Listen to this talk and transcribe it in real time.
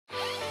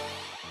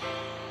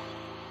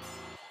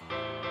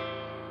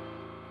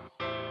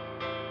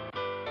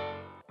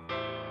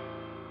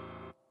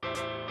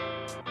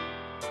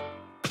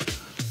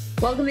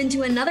Welcome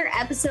into another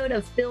episode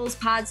of Bills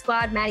Pod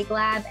Squad. Maddy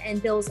Glab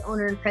and Bills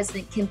owner and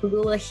president Kim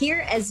Pegula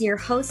here as your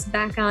host,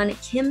 back on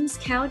Kim's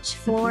couch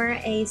for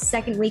a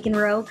second week in a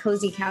row.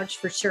 Cozy couch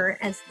for sure,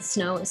 as the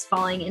snow is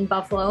falling in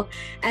Buffalo.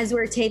 As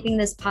we're taping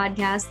this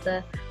podcast,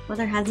 the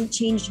weather hasn't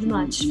changed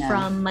much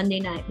from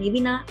Monday night. Maybe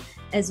not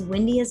as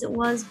windy as it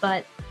was,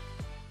 but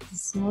the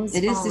snow is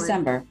falling. It is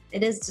December.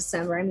 It is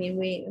December. I mean,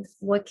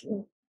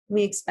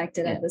 we expect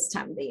it at this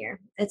time of the year.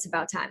 It's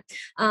about time.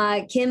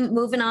 Kim,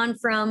 moving on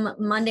from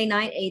Monday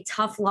night, a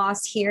tough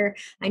loss here.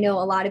 I know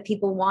a lot of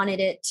people wanted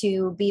it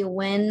to be a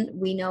win.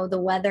 We know the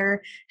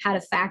weather had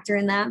a factor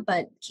in that,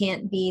 but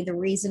can't be the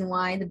reason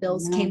why the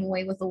Bills came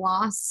away with a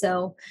loss.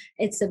 So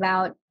it's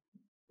about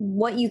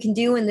what you can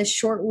do in this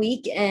short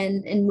week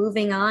and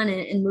moving on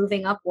and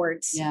moving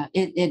upwards. Yeah,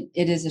 it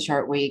is a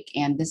short week,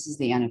 and this is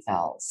the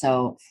NFL.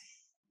 So,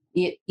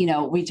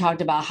 we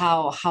talked about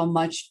how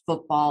much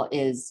football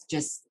is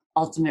just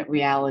ultimate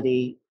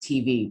reality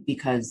TV,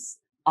 because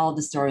all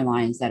the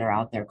storylines that are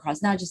out there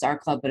across not just our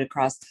club, but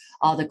across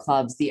all the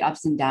clubs, the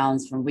ups and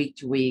downs from week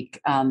to week.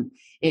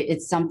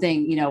 It's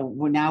something,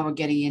 we're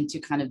getting into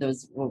kind of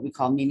those, what we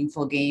call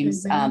meaningful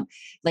games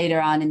later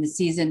on in the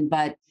season.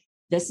 But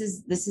this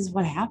is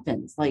what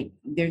happens. Like,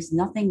 there's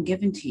nothing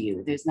given to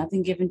you. There's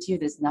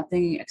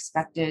nothing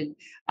expected.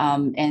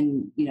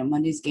 And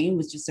Monday's game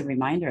was just a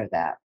reminder of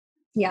that.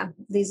 Yeah,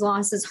 these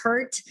losses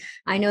hurt.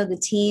 I know the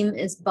team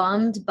is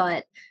bummed,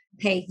 but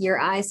hey, your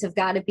eyes have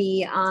got to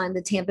be on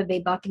the Tampa Bay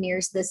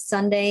Buccaneers this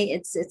Sunday.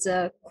 It's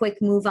a quick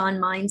move on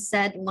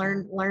mindset.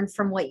 Learn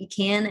from what you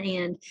can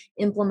and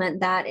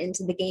implement that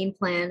into the game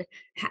plan,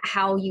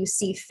 how you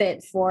see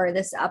fit for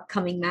this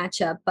upcoming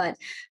matchup. But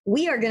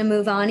we are going to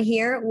move on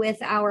here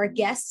with our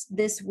guest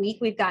this week.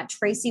 We've got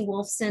Tracy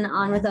Wolfson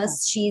on with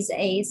us. She's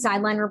a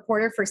sideline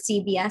reporter for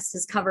CBS,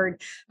 has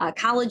covered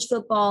college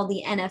football,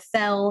 the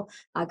NFL,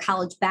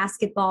 college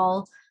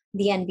basketball.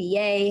 The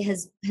NBA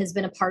has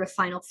been a part of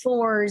Final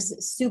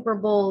Fours, Super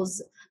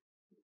Bowls,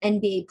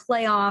 NBA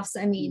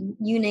playoffs. I mean,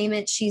 you name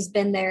it, she's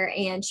been there,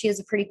 and she has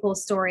a pretty cool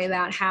story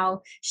about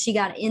how she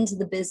got into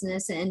the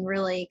business and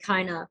really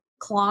kind of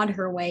clawed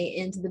her way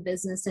into the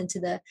business,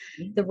 into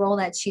the role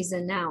that she's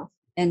in now.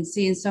 And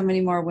seeing so many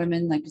more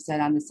women, like you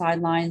said, on the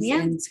sidelines.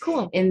 Yeah, it's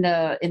cool. In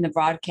the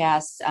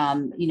broadcast,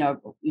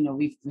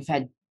 we've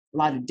had a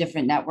lot of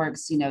different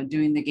networks,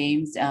 doing the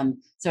games.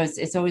 So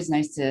it's always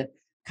nice to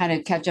kind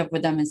of catch up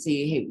with them and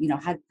see, hey,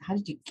 how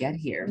did you get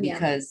here?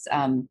 Because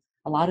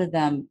a lot of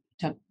them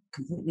took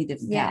completely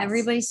different paths.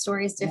 Everybody's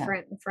story is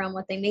different from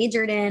what they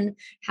majored in,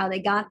 how they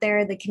got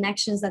there, the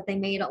connections that they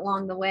made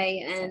along the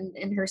way,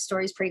 and her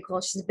story is pretty cool.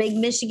 She's a big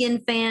Michigan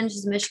fan.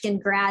 She's a Michigan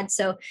grad,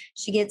 so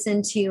she gets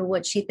into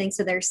what she thinks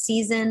of their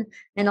season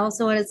and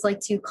also what it's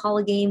like to call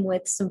a game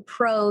with some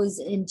pros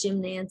in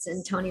Jim Nantz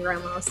and Tony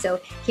Romo.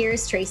 So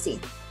here's Tracy.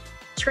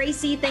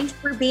 Tracy, thanks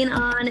for being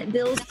on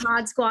Bills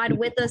Pod Squad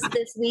with us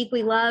this week.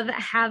 We love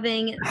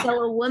having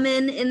fellow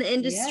women in the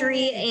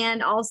industry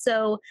and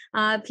also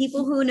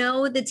people who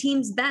know the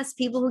teams best,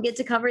 people who get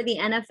to cover the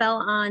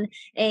NFL on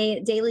a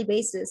daily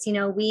basis.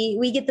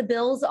 We get the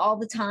Bills all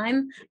the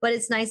time, but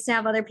it's nice to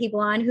have other people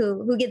on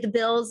who get the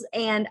Bills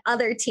and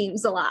other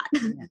teams a lot.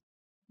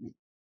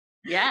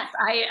 Yes,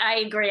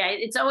 I agree.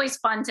 It's always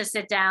fun to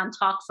sit down,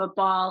 talk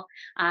football.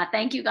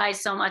 Thank you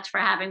guys so much for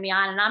having me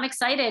on, and I'm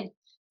excited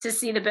to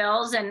see the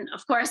Bills. And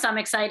of course, I'm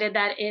excited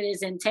that it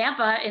is in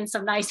Tampa in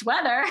some nice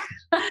weather.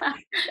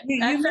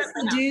 You missed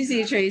a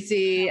doozy,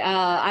 Tracy.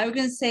 I was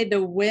going to say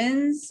the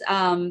winds.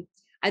 I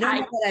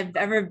don't know that I've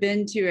ever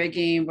been to a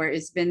game where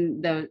it's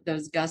been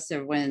those gusts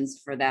of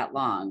winds for that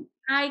long.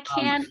 I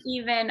can't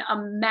even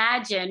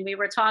imagine. We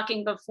were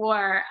talking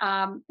before,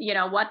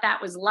 what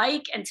that was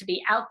like, and to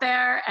be out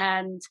there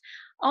and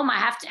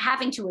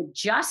having to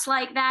adjust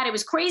like that. It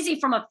was crazy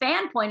from a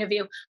fan point of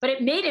view, but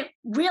it made it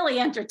really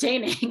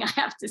entertaining, I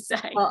have to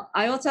say. Well,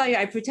 I will tell you,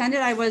 I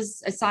pretended I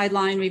was a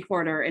sideline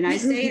reporter, and I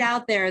stayed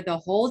out there the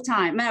whole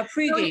time.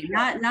 Pregame,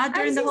 not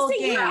during the whole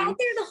game. You're out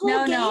there the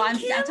whole game. No,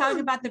 I'm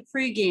talking about the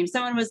pregame.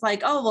 Someone was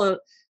like, "Oh, well,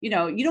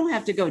 you don't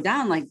have to go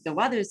down. Like, the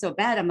weather is so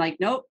bad." I'm like,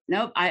 nope.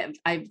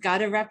 I've got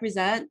to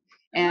represent,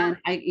 and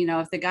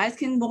if the guys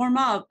can warm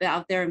up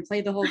out there and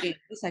play the whole game,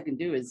 the least I can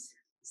do is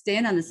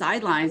stand on the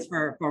sidelines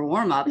for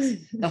warm-ups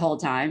the whole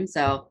time.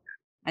 So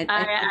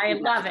I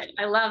love it.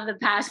 I love the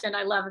passion.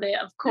 I love it.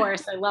 Of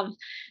course, I love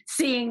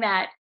seeing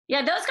that.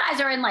 Yeah, those guys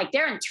are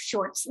they're in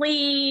short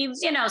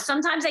sleeves.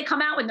 Sometimes they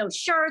come out with no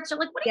shirts. You're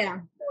like, what are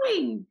you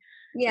doing?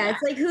 Yeah,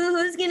 it's like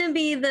who's going to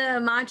be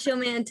the macho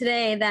man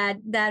today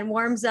that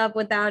warms up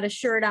without a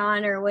shirt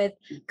on or with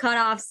cut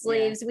off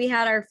sleeves. Yeah. We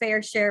had our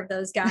fair share of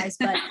those guys,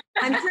 but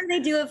I'm sure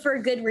they do it for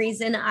a good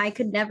reason. I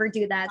could never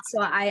do that,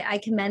 so I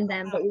commend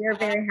them. But we are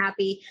very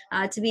happy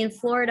to be in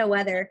Florida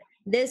weather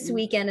this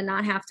weekend and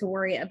not have to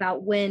worry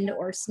about wind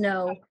or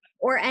snow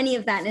or any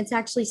of that. And it's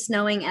actually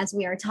snowing as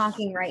we are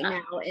talking right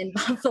now in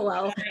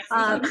Buffalo.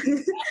 But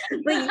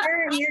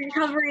you're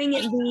covering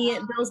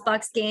the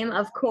Bills-Bucs game,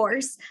 of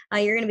course.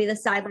 You're going to be the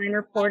sideline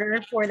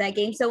reporter for that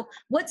game. So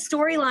what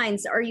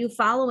storylines are you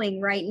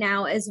following right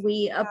now as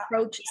we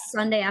approach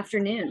Sunday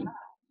afternoon?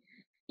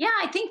 Yeah,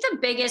 I think the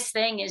biggest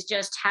thing is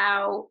just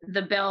how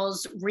the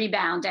Bills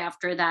rebound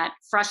after that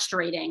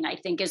frustrating, I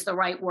think is the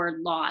right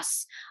word,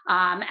 loss.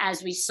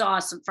 As we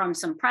saw from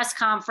some press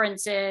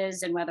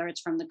conferences, and whether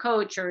it's from the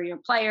coach or your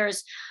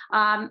players,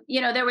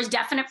 there was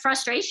definite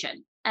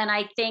frustration. And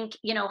I think,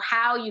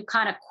 how you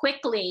kind of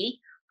quickly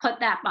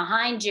put that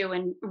behind you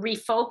and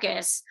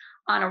refocus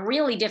on a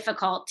really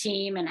difficult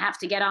team and have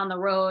to get on the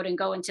road and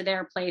go into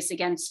their place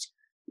against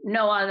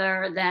no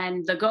other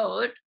than the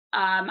GOAT,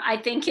 I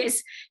think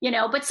is,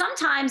 but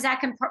sometimes that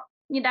can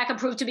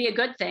prove to be a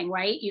good thing,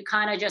 right? You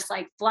kind of just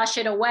like flush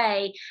it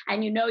away,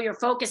 and you're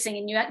focusing,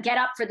 and you get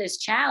up for this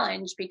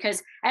challenge,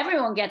 because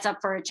everyone gets up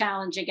for a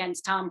challenge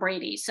against Tom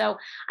Brady. So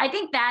I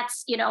think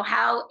that's,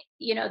 how,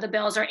 the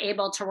Bills are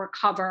able to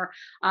recover.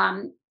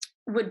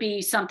 Would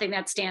be something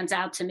that stands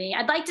out to me.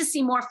 I'd like to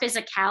see more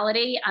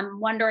physicality. I'm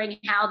wondering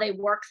how they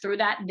work through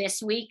that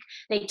this week.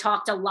 They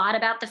talked a lot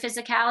about the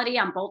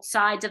physicality on both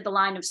sides of the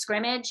line of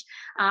scrimmage.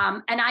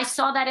 And I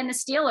saw that in the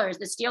Steelers.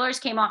 The Steelers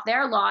came off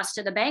their loss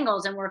to the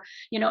Bengals and were,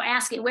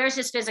 asking, where's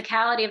this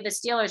physicality of the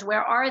Steelers?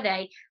 Where are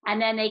they?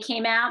 And then they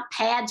came out,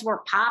 pads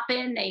were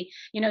popping. They,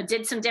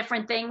 did some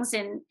different things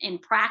in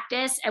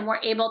practice, and were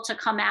able to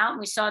come out. And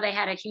we saw they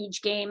had a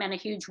huge game and a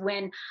huge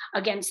win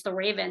against the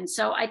Ravens.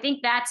 So I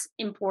think that's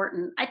important.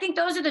 I think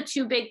those are the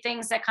two big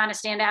things that kind of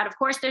stand out. Of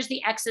course, there's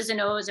the X's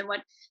and O's and what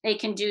they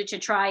can do to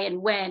try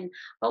and win.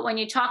 But when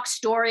you talk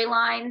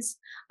storylines,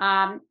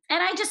 and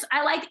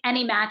I like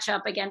any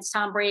matchup against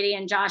Tom Brady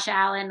and Josh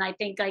Allen. I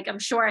think, I'm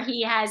sure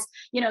he has,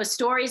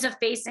 stories of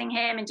facing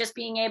him and just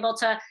being able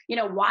to,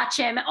 watch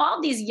him.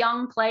 All these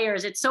young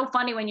players, it's so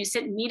funny when you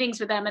sit in meetings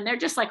with them and they're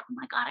just like, oh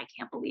my God, I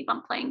can't believe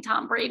I'm playing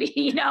Tom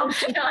Brady.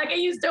 They're like, I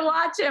used to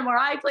watch him, or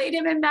I played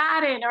him in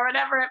Madden, or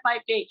whatever it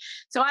might be.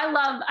 So I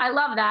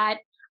love that.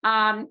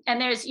 And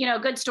there's,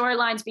 good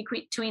storylines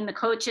between the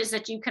coaches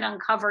that you can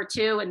uncover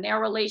too, and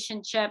their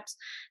relationships.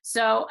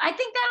 So I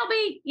think that'll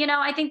be,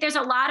 I think there's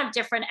a lot of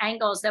different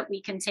angles that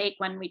we can take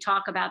when we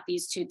talk about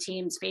these two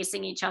teams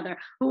facing each other,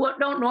 who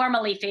don't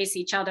normally face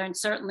each other, and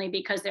certainly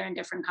because they're in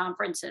different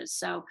conferences.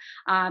 So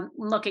I'm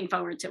looking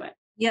forward to it.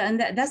 Yeah, and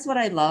that's what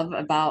I love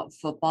about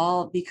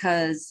football,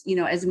 because,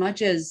 as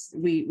much as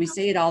we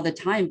say it all the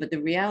time, but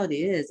the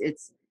reality is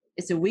it's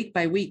a week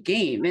by week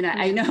game. And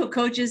I know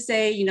coaches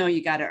say,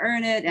 you got to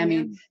earn it. I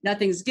mean,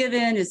 nothing's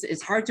given.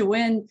 It's hard to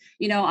win,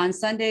 on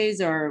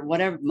Sundays or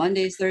whatever,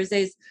 Mondays,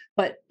 Thursdays,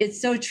 but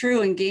it's so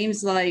true in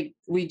games like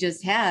we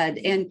just had.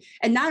 And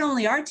not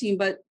only our team,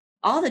 but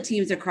all the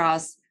teams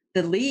across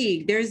the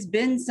league. There's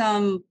been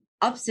some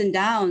ups and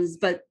downs,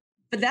 but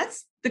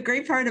that's the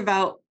great part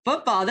about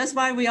football. That's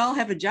why we all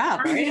have a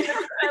job, right?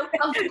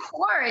 Of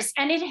course.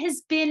 And it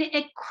has been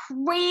a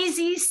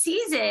crazy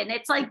season.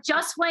 It's like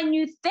just when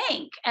you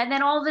think, and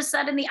then all of a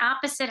sudden the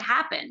opposite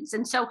happens.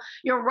 And so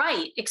you're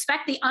right.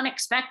 Expect the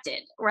unexpected,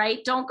 right?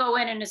 Don't go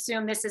in and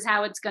assume this is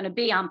how it's going to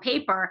be on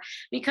paper,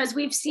 because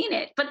we've seen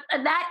it. But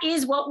that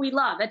is what we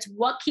love. That's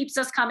what keeps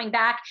us coming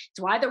back.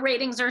 It's why the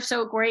ratings are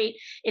so great.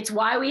 It's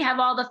why we have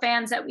all the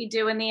fans that we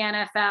do in the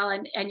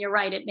NFL. And you're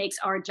right. It makes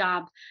our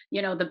job,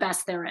 the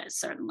best there is,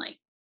 certainly.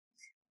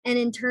 And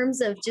in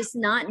terms of just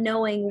not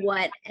knowing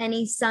what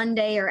any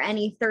Sunday or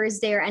any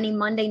Thursday or any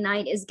Monday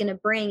night is going to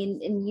bring,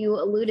 and you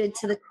alluded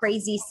to the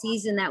crazy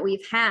season that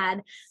we've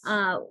had,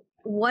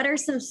 what are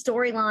some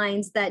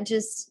storylines that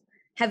just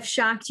have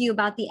shocked you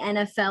about the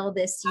NFL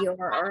this year,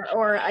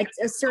 or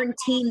a certain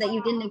team that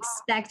you didn't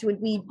expect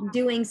would be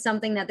doing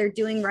something that they're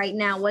doing right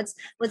now? What's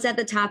at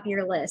the top of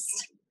your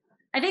list?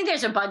 I think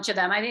there's a bunch of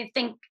them. I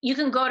think you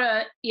can go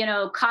to,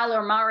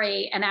 Kyler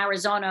Murray in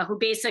Arizona, who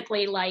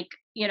basically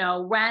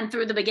ran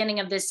through the beginning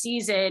of this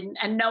season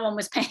and no one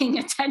was paying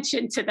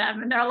attention to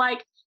them. And they're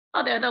like,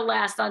 oh, they're the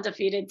last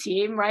undefeated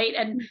team, right?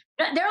 And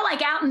they're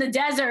like out in the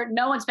desert.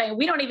 No one's paying.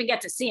 We don't even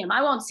get to see them.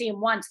 I won't see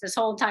them once this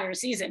whole entire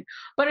season.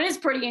 But it is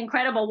pretty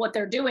incredible what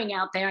they're doing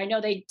out there. I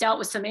know they dealt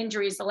with some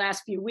injuries the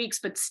last few weeks,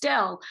 but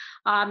still,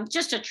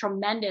 just a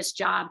tremendous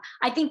job.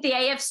 I think the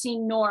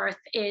AFC North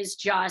is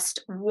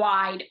just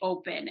wide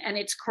open, and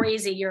it's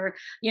crazy.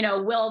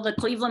 Will the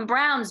Cleveland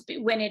Browns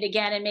win it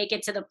again and make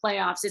it to the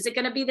playoffs? Is it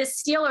going to be the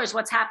Steelers?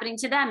 What's happening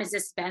to them? Is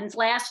this Ben's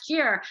last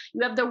year?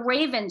 You have the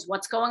Ravens.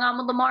 What's going on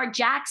with Lamar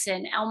Jackson?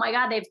 Oh my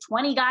God, they have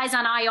 20 guys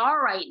on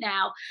IR right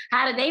now.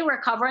 How do they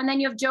recover? And then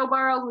you have Joe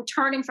Burrow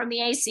returning from the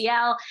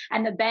ACL,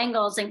 and the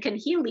Bengals, and can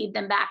he lead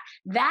them back?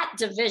 That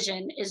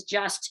division is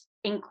just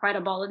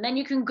incredible. And then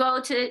you can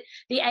go to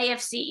the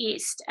AFC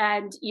East,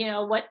 and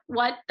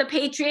what the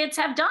Patriots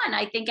have done.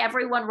 I think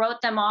everyone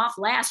wrote them off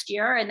last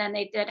year, and then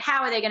they did.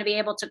 How are they going to be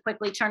able to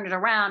quickly turn it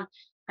around?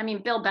 I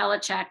mean, Bill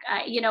Belichick,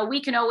 we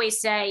can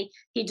always say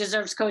he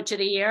deserves Coach of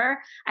the Year.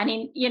 I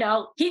mean,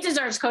 he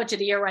deserves Coach of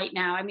the Year right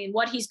now. I mean,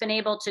 what he's been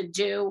able to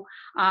do,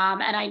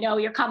 and I know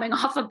you're coming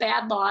off a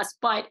bad loss,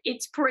 but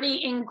it's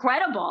pretty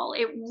incredible.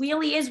 It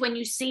really is, when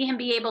you see him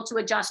be able to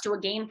adjust to a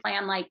game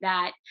plan like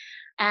that.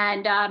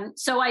 And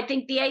so I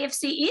think the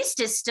AFC East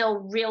is still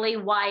really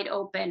wide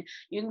open.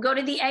 You can go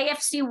to the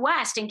AFC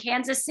West in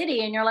Kansas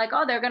City and you're like,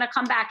 oh, they're going to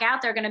come back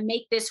out. They're going to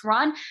make this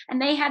run.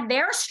 And they had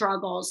their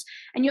struggles.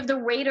 And you have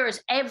the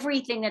Raiders,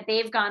 everything that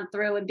they've gone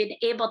through and been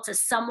able to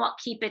somewhat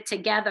keep it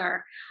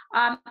together.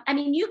 I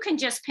mean, you can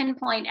just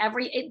pinpoint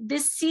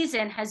this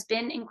season has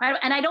been incredible.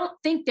 And I don't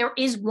think there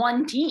is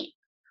one team.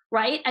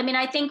 Right. I mean,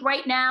 I think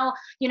right now,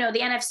 the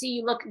NFC,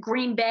 you look,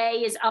 Green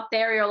Bay is up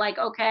there. You're like,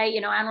 okay,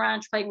 Aaron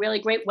Rodgers played really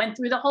great, went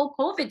through the whole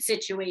COVID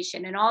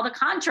situation and all the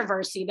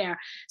controversy there.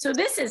 So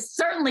this has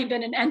certainly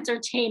been an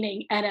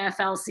entertaining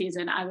NFL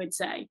season, I would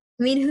say.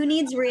 I mean, who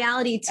needs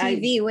reality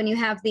TV when you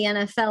have the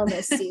NFL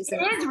this season?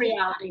 It is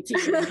reality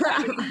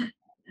TV.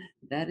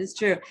 That is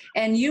true.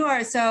 And you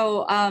are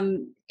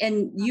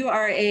and you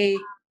are a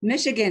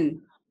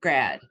Michigan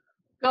grad.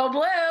 Go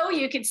Blue.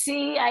 You can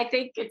see, I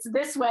think it's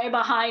this way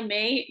behind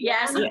me.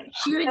 Yes,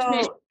 huge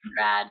Michigan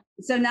grad.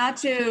 So not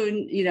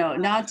to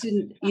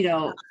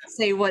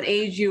say what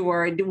age you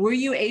were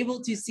you able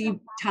to see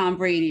Tom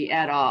Brady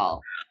at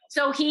all?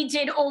 So he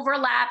did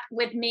overlap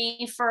with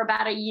me for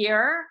about a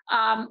year.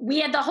 We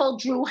had the whole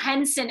Drew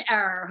Henson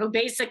era, who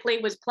basically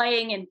was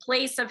playing in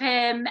place of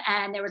him,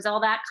 and there was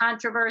all that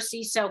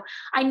controversy. So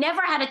I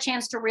never had a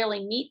chance to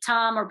really meet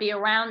Tom or be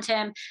around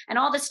him. And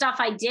all the stuff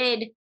I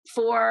did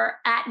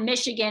at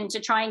Michigan to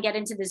try and get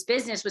into this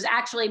business was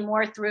actually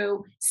more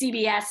through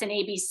CBS and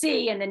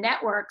ABC and the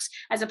networks,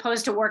 as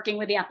opposed to working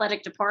with the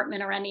athletic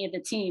department or any of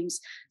the teams.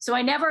 So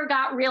I never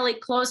got really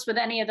close with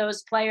any of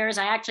those players.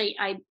 I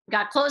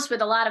got close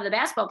with a lot of the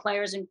basketball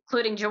players,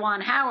 including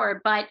Juwan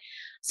Howard,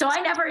 so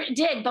I never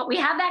did, but we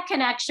have that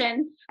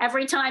connection.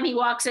 Every time he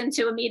walks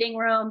into a meeting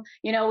room,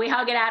 we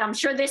hug it out. I'm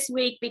sure this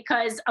week,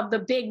 because of the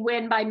big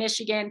win by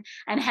Michigan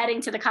and heading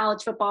to the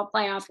college football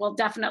playoff, we'll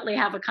definitely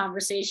have a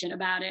conversation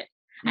about it.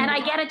 Mm-hmm. And I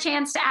get a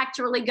chance to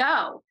actually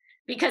go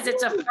because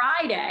it's a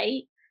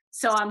Friday.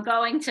 So I'm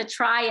going to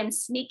try and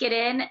sneak it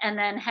in and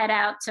then head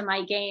out to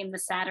my game the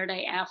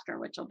Saturday after,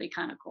 which will be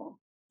kind of cool.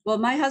 Well,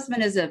 my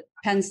husband is a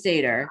Penn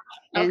Stater,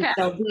 and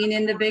so being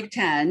in the Big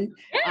Ten,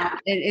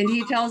 and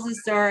he tells the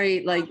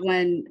story like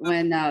when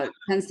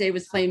Penn State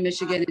was playing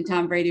Michigan and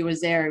Tom Brady was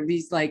there.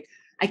 He's like,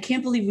 I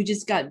can't believe we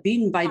just got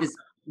beaten by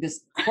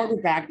this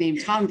quarterback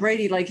named Tom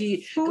Brady. Like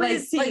who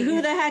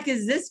the heck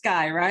is this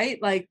guy,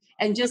 right? Like,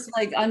 and just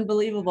like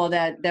unbelievable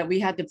that we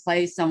had to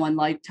play someone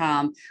like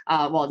Tom.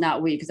 Well,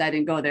 not we, because I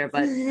didn't go there,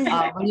 but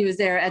when he was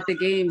there at the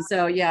game.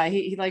 So yeah,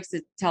 he likes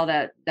to tell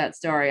that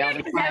story all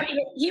the time.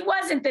 He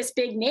wasn't this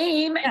big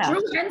name. Yeah.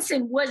 Drew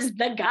Henson was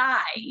the guy,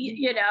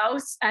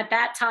 at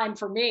that time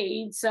for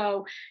me.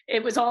 So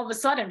it was all of a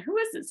sudden, who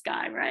is this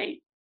guy,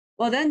 right?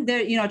 Well, then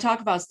there, talk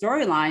about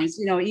storylines,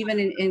 even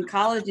in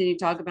college, and you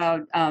talk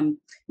about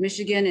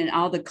Michigan and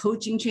all the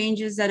coaching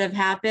changes that have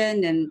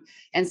happened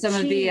and some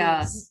of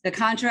the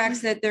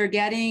contracts that they're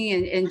getting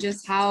and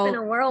just how, it's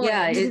been a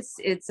whirlwind.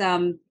 It's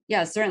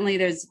certainly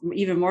there's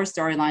even more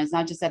storylines,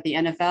 not just at the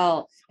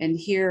NFL. And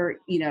here,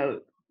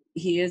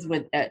 he is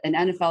with an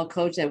NFL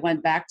coach that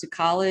went back to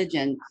college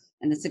and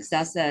the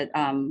success that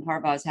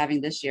Harbaugh is having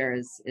this year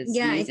is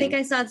amazing. I think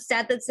I saw a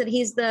stat that said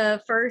he's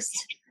the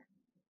first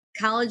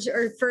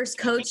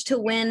coach to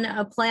win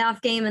a playoff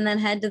game and then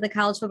head to the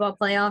college football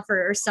playoff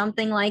or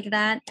something like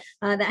that,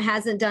 that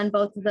hasn't done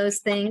both of those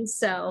things.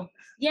 So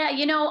yeah,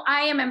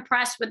 I am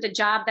impressed with the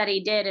job that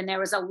he did. And there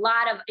was a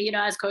lot of,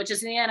 as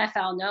coaches in the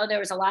NFL know, there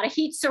was a lot of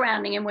heat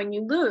surrounding him when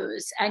you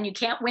lose and you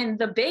can't win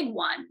the big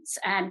ones.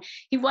 And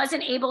he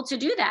wasn't able to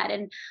do that.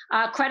 And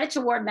credit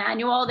to Ward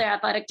Manuel, their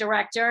athletic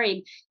director.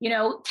 He,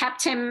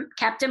 kept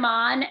him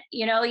on,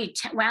 he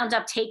wound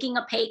up taking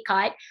a pay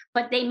cut,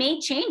 but they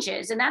made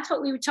changes. And that's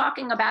what we were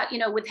talking about,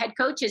 with head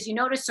coaches,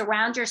 to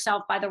surround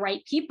yourself by the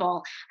right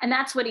people. And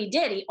that's what he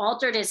did. He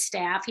altered his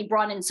staff. He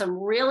brought in some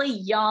really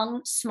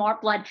young, smart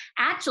blood.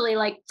 Actually,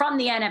 like from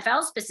the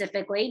NFL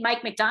specifically,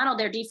 Mike Macdonald,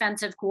 their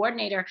defensive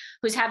coordinator,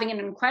 who's having an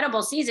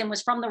incredible season,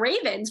 was from the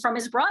Ravens, from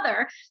his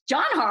brother,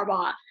 John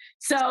Harbaugh.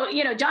 So,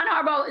 John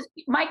Harbaugh,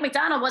 Mike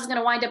Macdonald wasn't going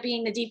to wind up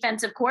being the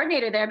defensive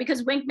coordinator there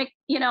because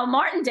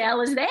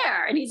Martindale is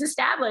there and he's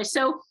established.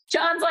 So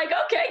John's like,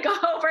 okay, go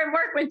over and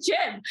work with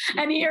Jim.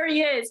 And here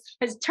he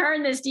has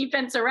turned this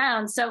defense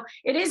around. So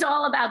it is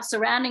all about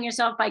surrounding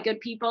yourself by good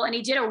people. And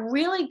he did a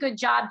really good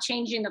job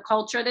changing the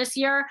culture this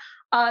year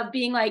of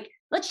being like,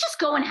 let's just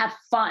go and have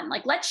fun.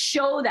 Like, let's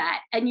show that.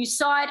 And you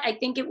saw it, I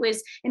think it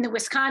was in the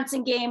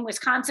Wisconsin game.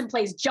 Wisconsin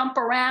plays jump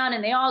around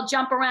and they all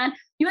jump around.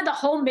 You had the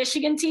whole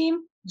Michigan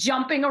team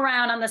jumping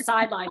around on the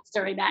sidelines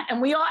during that.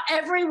 And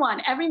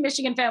every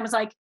Michigan fan was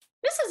like,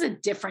 this is a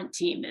different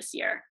team this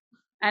year.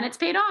 And it's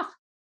paid off.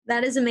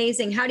 That is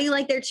amazing. How do you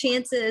like their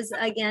chances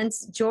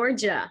against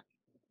Georgia?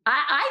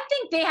 I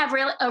think they have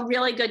a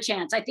really good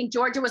chance. I think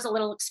Georgia was a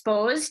little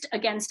exposed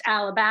against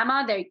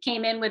Alabama. They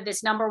came in with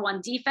this number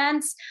one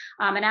defense,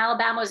 and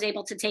Alabama was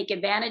able to take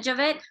advantage of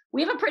it.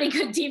 We have a pretty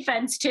good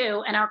defense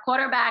too, and our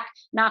quarterback,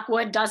 knock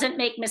wood, doesn't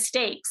make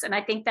mistakes, and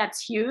I think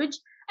that's huge.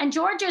 And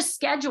Georgia's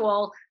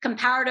schedule,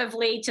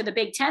 comparatively to the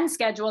Big Ten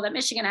schedule that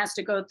Michigan has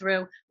to go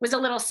through, was a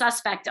little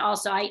suspect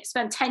also. I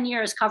spent 10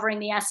 years covering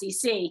the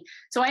SEC.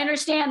 So I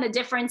understand the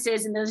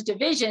differences in those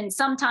divisions.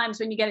 Sometimes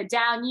when you get a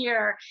down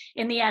year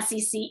in the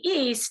SEC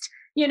East,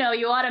 you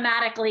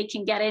automatically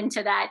can get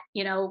into that,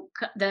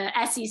 the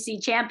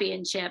SEC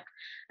championship.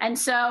 And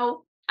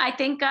so I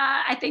think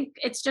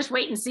it's just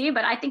wait and see,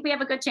 but I think we have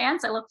a good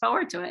chance. I look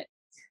forward to it.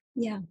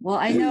 Yeah. Well,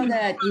 I know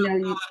that,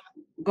 you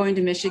going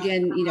to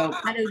Michigan,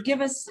 kind of give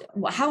us,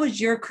 how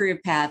has your career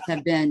path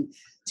have been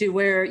to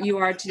where you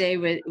are today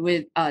with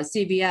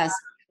CBS?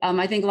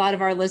 I think a lot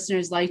of our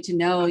listeners like to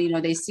know,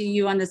 they see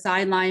you on the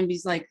sideline.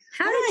 He's like,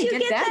 how did I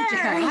get that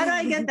job? How do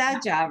I get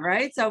that job?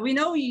 Right. So we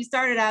know you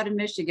started out in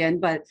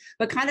Michigan, but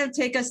kind of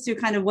take us to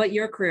kind of what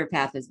your career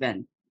path has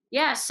been.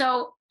 Yeah.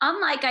 So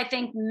unlike, I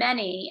think,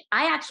 many,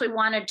 I actually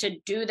wanted to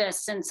do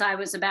this since I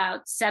was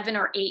about 7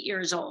 or 8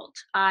 years old.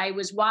 I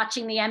was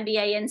watching the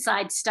NBA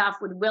Inside stuff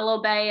with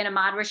Willow Bay and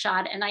Ahmad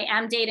Rashad, and I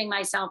am dating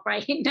myself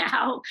right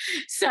now.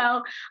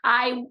 So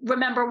I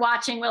remember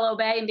watching Willow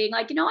Bay and being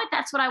like, you know what,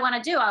 that's what I want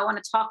to do. I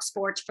want to talk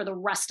sports for the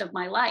rest of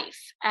my life.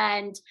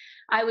 And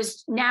I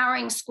was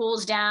narrowing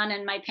schools down,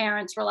 and my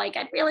parents were like,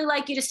 I'd really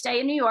like you to stay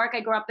in New York.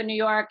 I grew up in New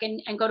York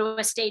and go to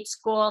a state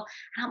school.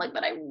 And I'm like,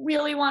 but I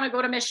really want to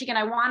go to Michigan.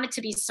 I wanted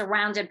to be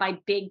surrounded by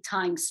big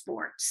time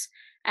sports,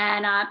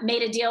 and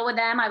made a deal with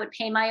them. I would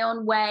pay my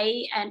own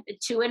way and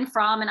to and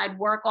from, and I'd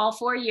work all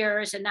 4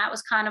 years. And that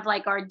was kind of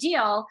like our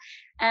deal,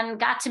 and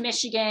got to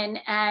Michigan,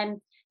 and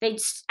they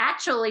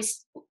actually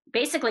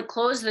basically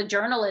closed the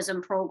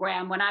journalism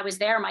program when I was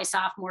there my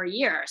sophomore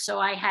year. So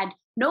I had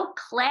no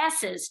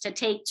classes to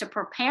take to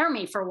prepare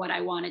me for what I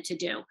wanted to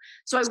do.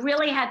 So I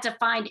really had to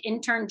find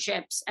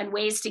internships and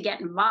ways to get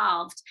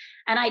involved.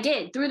 And I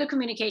did. Through the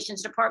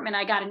communications department,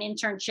 I got an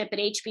internship at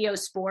HBO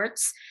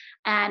Sports,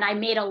 and I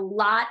made a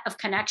lot of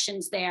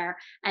connections there.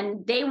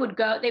 And they were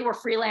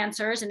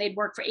freelancers, and they'd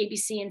work for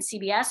ABC and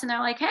CBS. And they're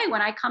like, hey,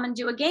 when I come and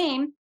do a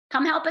game,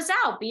 come help us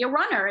out, be a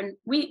runner. And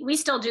we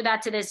still do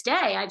that to this day.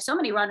 I have so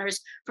many runners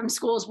from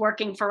schools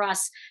working for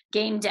us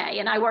game day.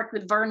 And I worked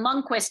with Vern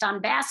Lundquist on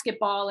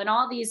basketball and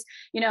all these,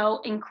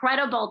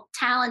 incredible,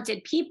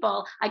 talented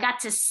people. I got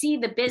to see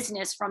the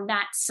business from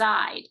that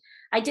side.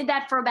 I did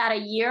that for about a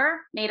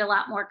year, made a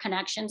lot more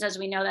connections. As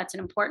we know, that's an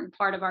important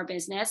part of our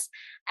business.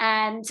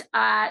 And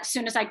as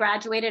soon as I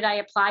graduated, I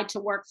applied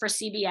to work for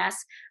CBS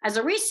as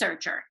a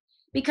researcher,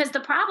 because the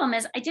problem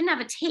is I didn't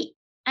have a tape.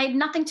 I had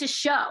nothing to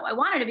show. I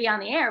wanted to be on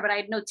the air, but I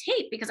had no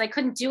tape because I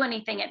couldn't do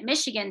anything at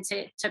Michigan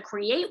to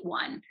create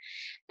one.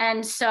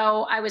 And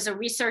so I was a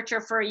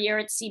researcher for a year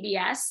at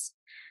CBS.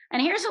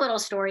 And here's a little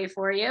story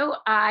for you.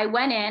 I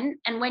went in,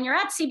 and when you're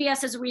at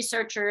CBS as a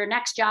researcher, your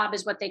next job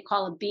is what they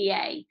call a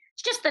BA.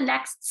 It's just the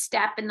next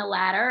step in the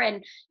ladder.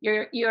 And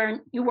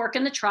you work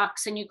in the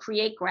trucks and you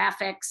create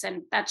graphics.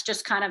 And that's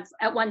just kind of,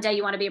 at one day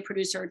you want to be a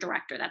producer or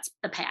director. That's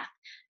the path.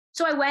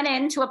 So I went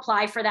in to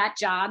apply for that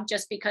job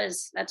just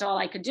because that's all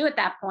I could do at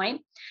that point.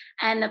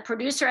 And the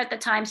producer at the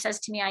time says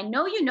to me, I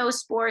know you know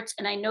sports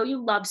and I know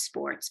you love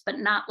sports, but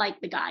not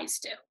like the guys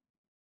do.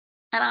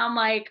 And I'm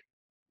like,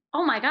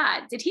 oh my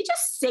God, did he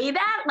just say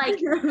that? Like,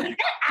 did it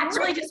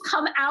actually just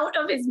come out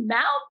of his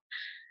mouth?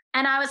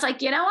 And I was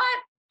like, you know what?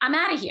 I'm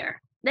out of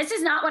here. This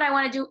is not what I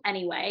want to do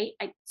anyway.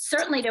 I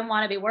certainly didn't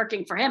want to be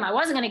working for him. I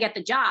wasn't going to get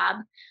the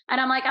job.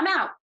 And I'm like, I'm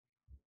out.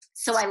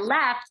 So I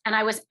left, and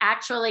I was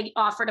actually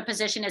offered a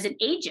position as an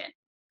agent.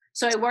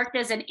 So I worked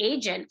as an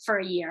agent for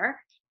a year,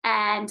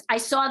 and I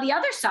saw the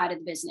other side of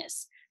the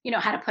business,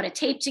 how to put a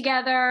tape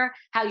together,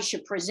 how you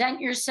should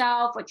present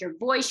yourself, what your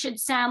voice should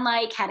sound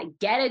like, how to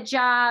get a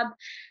job.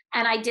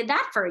 And I did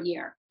that for a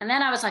year. And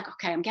then I was like,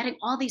 okay, I'm getting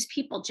all these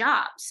people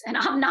jobs and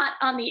I'm not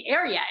on the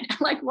air yet.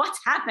 Like, what's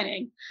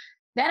happening?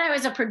 Then I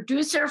was a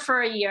producer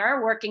for a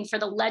year working for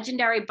the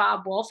legendary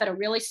Bob Wolf at a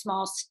really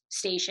small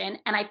station.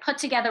 And I put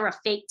together a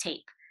fake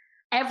tape.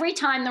 Every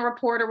time the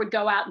reporter would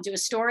go out and do a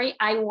story,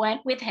 I went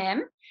with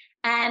him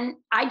and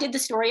I did the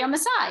story on the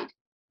side.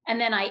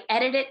 And then I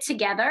edited it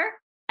together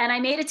and I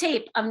made a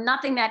tape of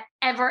nothing that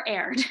ever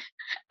aired.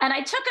 And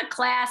I took a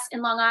class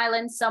in Long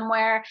Island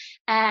somewhere,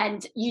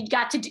 and you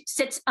got to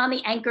sit on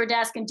the anchor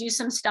desk and do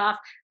some stuff,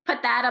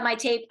 put that on my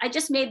tape. I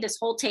just made this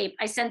whole tape.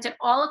 I sent it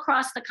all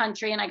across the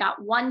country, and I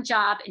got one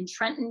job in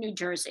Trenton, New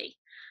Jersey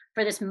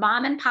for this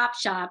mom and pop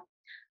shop.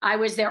 I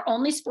was their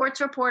only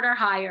sports reporter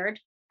hired.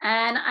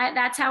 And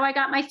that's how I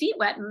got my feet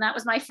wet. And that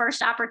was my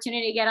first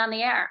opportunity to get on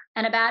the air.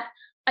 And about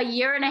a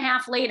year and a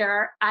half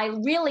later, I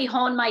really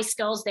honed my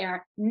skills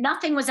there.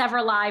 Nothing was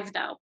ever live,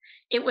 though.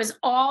 It was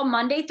all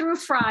Monday through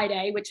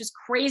Friday, which is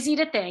crazy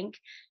to think.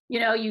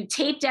 You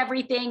taped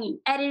everything,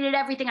 you edited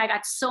everything. I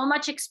got so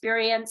much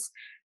experience.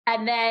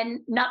 And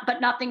then, but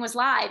nothing was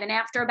live. And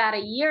after about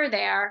a year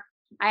there,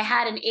 I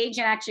had an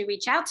agent actually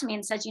reach out to me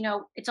and said,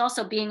 it's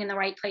also being in the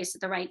right place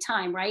at the right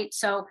time, right?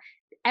 So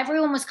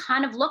everyone was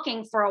kind of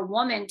looking for a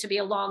woman to be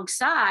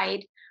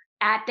alongside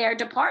at their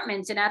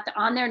departments and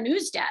on their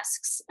news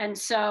desks. And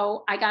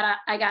so I got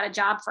a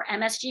job for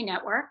MSG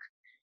Network,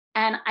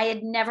 and I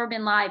had never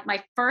been live.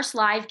 My first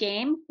live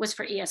game was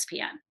for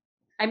ESPN.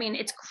 I mean,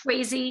 it's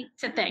crazy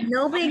to think.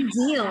 No big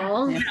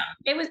deal. Yeah.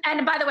 It was,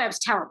 and by the way, I was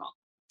terrible,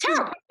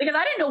 because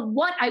I didn't know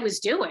what I was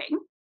doing.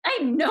 I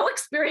had no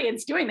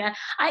experience doing that.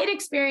 I had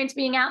experience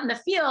being out in the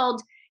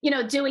field,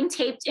 doing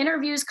taped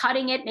interviews,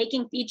 cutting it,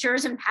 making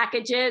features and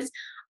packages.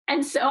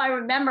 And so I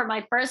remember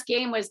my first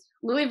game was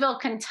Louisville,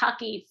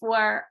 Kentucky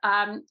for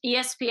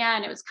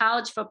ESPN. It was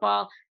college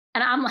football.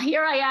 And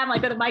here I am,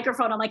 like with a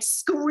microphone, I'm like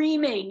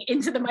screaming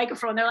into the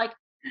microphone. They're like,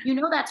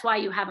 that's why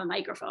you have a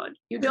microphone.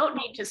 You don't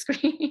need to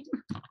scream.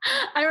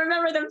 I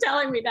remember them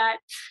telling me that.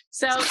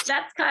 So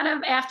that's kind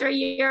of after a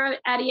year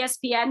at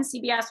ESPN,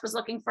 CBS was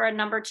looking for a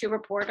number 2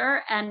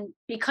 reporter. And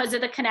because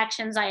of the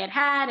connections I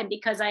had and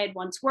because I had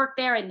once worked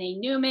there and they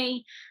knew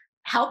me,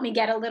 helped me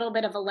get a little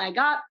bit of a leg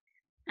up.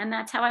 And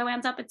that's how I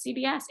wound up at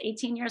CBS.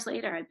 18 years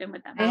later, I've been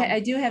with them. I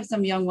do have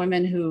some young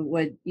women who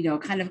would,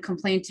 kind of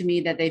complain to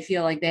me that they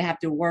feel like they have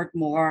to work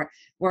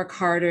work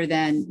harder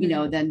than,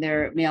 than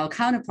their male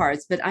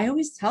counterparts. But I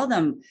always tell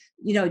them,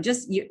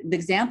 just the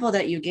example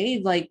that you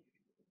gave, like,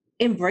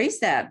 embrace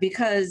that,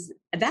 because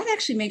that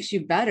actually makes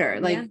you better.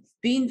 Like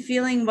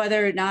feeling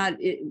whether or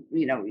not,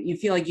 you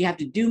feel like you have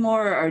to do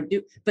more or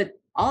but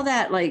all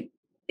that, like,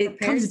 it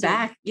comes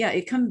back. Yeah,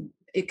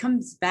 it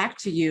comes back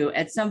to you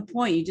at some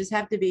point. You just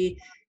have to be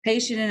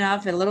patient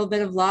enough, a little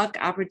bit of luck,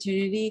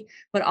 opportunity,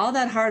 but all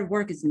that hard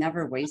work is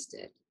never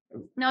wasted.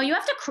 No, you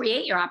have to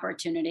create your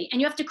opportunity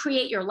and you have to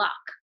create your luck.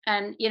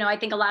 And, I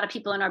think a lot of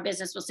people in our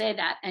business will say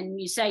that,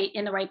 and you say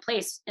in the right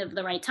place at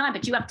the right time,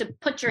 but you have to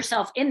put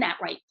yourself in that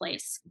right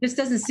place. This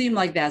doesn't seem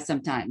like that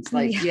sometimes.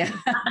 Like, yeah.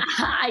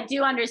 I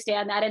do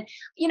understand that. And,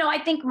 I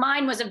think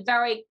mine was a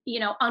very,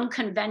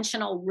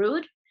 unconventional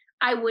route.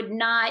 I would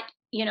not,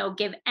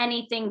 give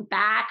anything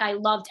back. I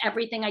loved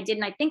everything I did.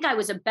 And I think I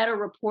was a better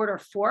reporter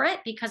for it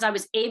because I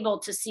was able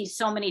to see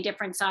so many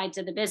different sides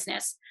of the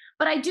business.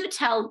 But I do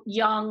tell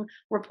young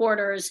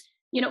reporters,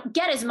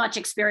 get as much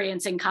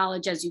experience in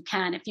college as you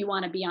can if you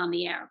want to be on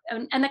the air.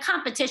 And the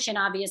competition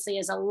obviously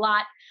is a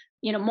lot,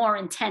 more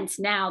intense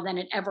now than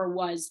it ever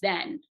was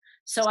then.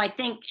 So I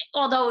think,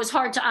 although it was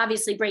hard to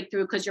obviously break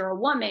through because you're a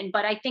woman,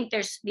 but I think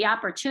there's the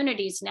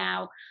opportunities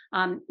now,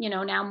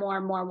 now more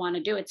and more want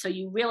to do it. So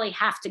you really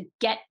have to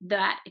get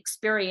that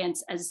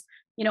experience as,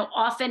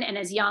 often and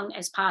as young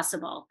as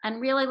possible.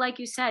 And really, like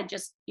you said,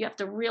 you have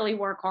to really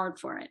work hard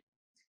for it.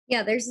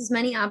 Yeah, there's as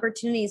many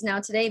opportunities now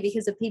today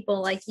because of people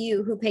like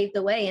you who paved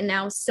the way. And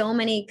now so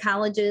many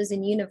colleges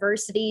and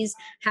universities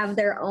have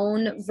their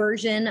own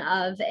version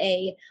of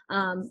a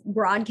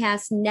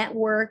broadcast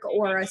network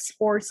or a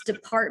sports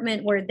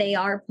department where they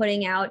are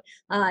putting out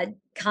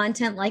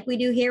content like we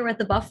do here with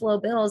the Buffalo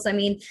Bills. I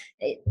mean,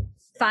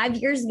 5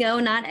 years ago,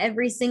 not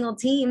every single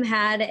team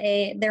had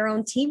their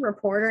own team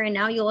reporter. And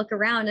now you look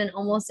around and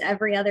almost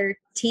every other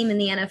team in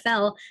the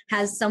NFL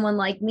has someone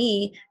like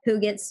me who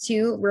gets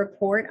to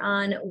report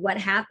on what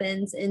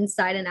happens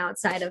inside and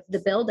outside of the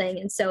building.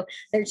 And so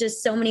there's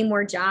just so many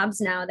more jobs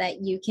now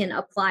that you can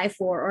apply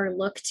for or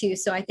look to.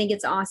 So I think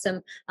it's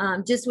awesome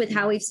just with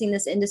how we've seen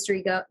this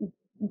industry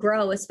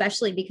grow,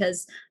 especially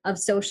because of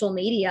social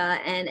media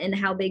and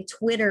how big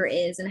Twitter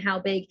is and how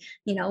big,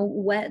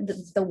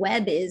 the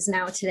web is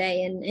now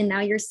today. And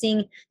now you're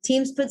seeing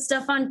teams put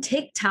stuff on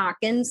TikTok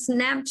and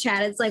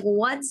Snapchat. It's like,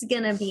 what's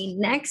going to be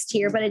next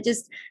here? But it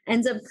just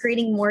ends up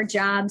creating more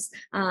jobs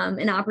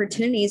and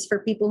opportunities for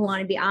people who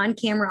want to be on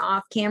camera,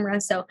 off camera.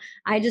 So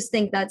I just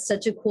think that's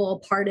such a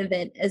cool part of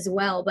it as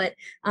well. But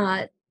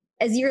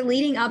as you're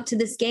leading up to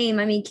this game,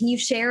 I mean, can you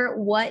share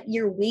what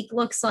your week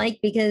looks like?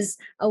 Because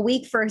a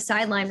week for a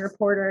sideline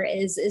reporter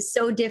is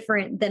so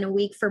different than a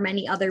week for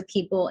many other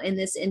people in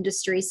this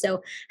industry.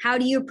 So how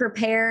do you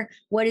prepare?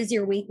 What does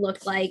your week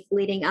look like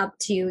leading up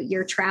to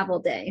your travel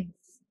day?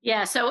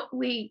 Yeah. So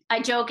I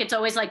joke, it's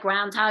always like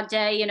Groundhog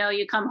Day.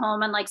 You come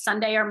home on like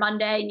Sunday or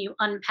Monday and you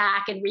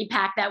unpack and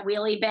repack that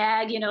wheelie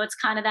bag. It's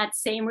kind of that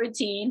same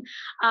routine.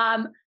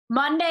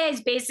 Monday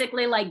is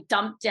basically like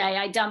dump day.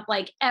 I dump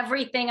like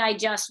everything I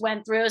just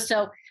went through.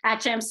 So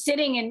actually I'm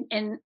sitting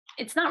in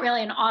it's not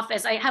really an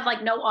office. I have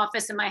like no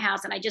office in my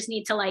house and I just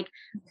need to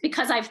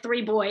because I have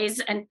 3 boys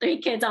and 3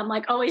 kids, I'm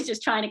like always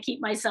just trying to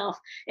keep myself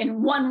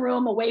in one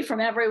room away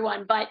from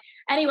everyone. But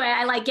anyway,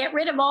 I get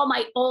rid of all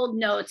my old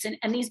notes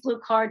and these blue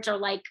cards are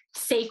like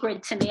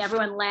sacred to me.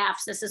 Everyone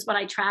laughs. This is what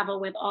I travel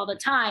with all the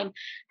time.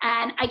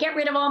 And I get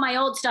rid of all my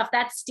old stuff.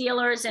 That's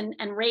Steelers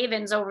and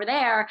Ravens over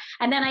there.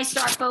 And then I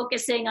start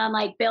focusing on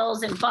like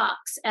Bills and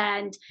Bucks.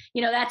 And,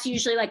 that's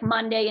usually like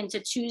Monday into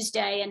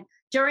Tuesday. And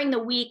during the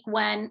week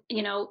when,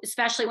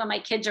 especially when my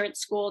kids are at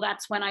school,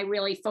 that's when I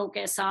really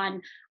focus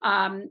on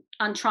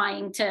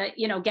trying to,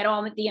 get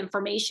all of the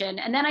information.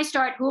 And then I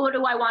start, who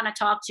do I want to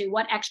talk to?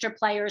 What extra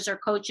players or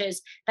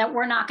coaches that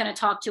we're not going to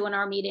talk to in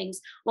our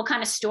meetings? What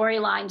kind of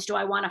storylines do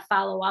I want to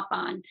follow up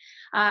on?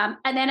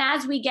 And then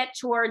as we get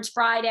towards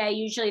Friday,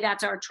 usually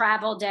that's our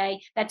travel day.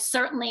 That's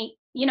certainly,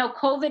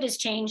 COVID has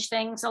changed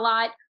things a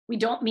lot. We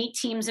don't meet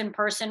teams in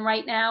person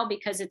right now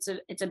because it's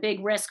a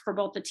big risk for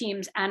both the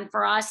teams and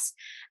for us.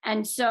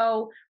 And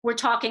so we're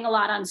talking a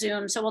lot on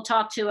Zoom. So we'll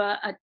talk to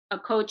a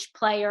coach,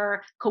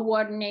 player,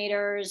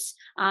 coordinators,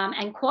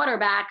 and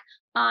quarterback.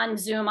 on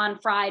Zoom on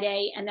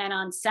Friday and then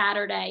on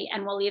Saturday,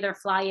 and we'll either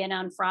fly in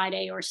on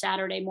Friday or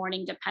Saturday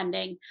morning,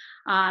 depending.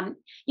 And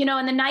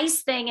the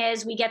nice thing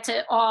is we get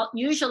to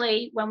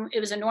usually when it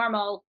was a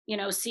normal,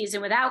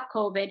 season without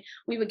COVID,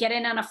 we would get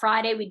in on a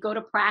Friday, we'd go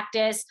to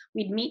practice,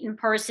 we'd meet in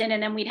person,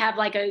 and then we'd have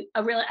like a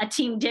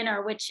team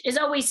dinner, which is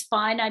always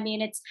fun. I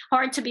mean, it's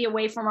hard to be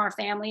away from our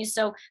families.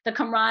 So the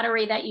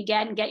camaraderie that you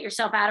get and get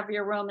yourself out of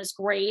your room is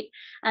great.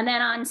 And then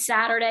on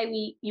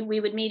Saturday, we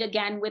would meet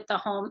again with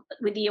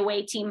the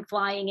away team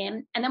flying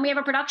in. And then we have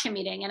a production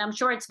meeting. And I'm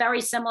sure it's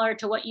very similar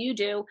to what you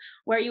do,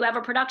 where you have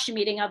a production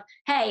meeting of,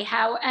 hey,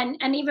 how,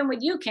 and even with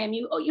you, Kim,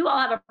 you all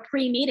have a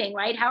pre-meeting,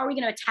 right? How are we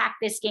going to attack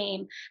this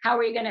game? How are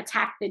we going to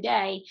attack the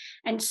day?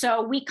 And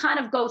so we kind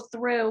of go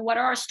through what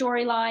are our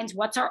storylines,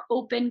 what's our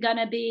open going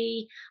to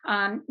be,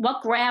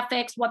 what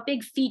graphics, what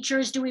big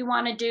features do we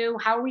want to do?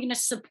 How are we going to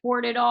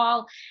support it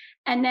all?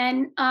 And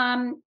then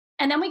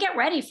we get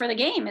ready for the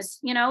game,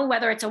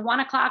 whether it's a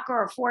 1:00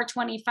 or a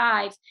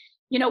 4:25.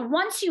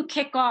 Once you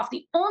kick off,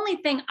 the only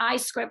thing I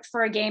script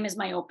for a game is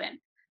my open.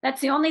 That's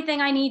the only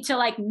thing I need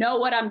to know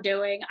what I'm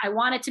doing. I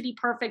want it to be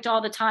perfect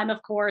all the time,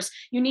 of course.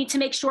 You need to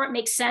make sure it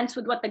makes sense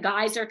with what the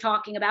guys are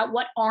talking about.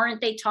 What aren't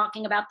they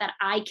talking about that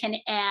I can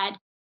add?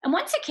 And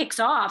once it kicks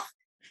off,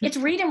 it's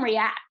read and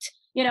react.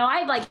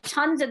 I have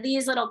tons of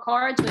these little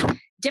cards with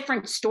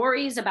different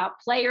stories about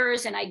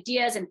players and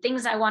ideas and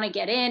things I want to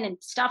get in and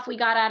stuff we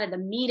got out of the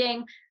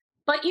meeting.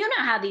 But you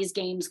know how these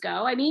games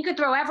go. I mean, you could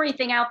throw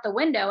everything out the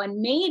window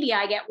and maybe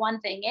I get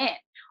one thing in,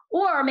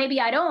 or maybe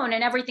I don't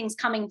and everything's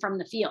coming from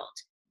the field.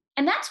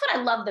 And that's what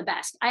I love the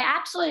best. I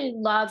absolutely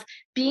love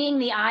being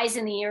the eyes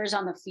and the ears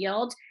on the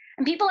field.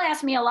 And people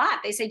ask me a lot.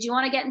 They say, do you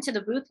want to get into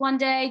the booth one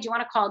day? Do you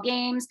want to call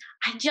games?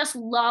 I just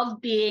love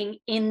being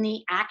in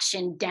the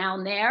action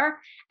down there.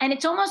 And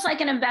it's almost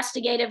like an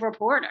investigative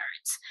reporter.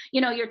 It's,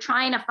 you're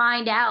trying to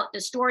find out the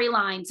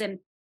storylines and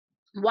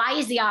why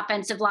is the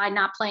offensive line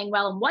not playing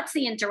well? And what's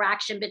the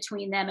interaction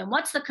between them? And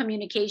what's the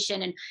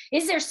communication? And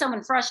is there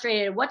someone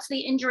frustrated? What's the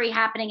injury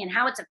happening and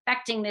how it's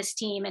affecting this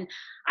team? And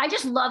I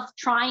just love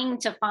trying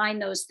to find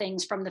those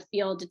things from the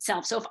field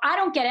itself. So if I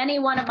don't get any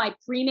one of my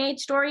pre-made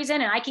stories in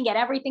and I can get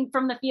everything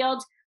from the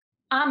field,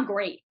 I'm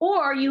great.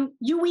 Or you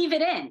weave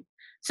it in.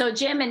 So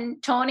Jim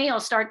and Tony will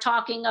start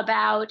talking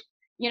about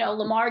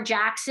Lamar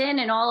Jackson,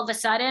 and all of a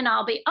sudden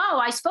I'll be,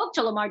 I spoke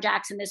to Lamar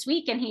Jackson this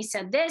week and he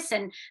said this,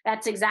 and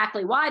that's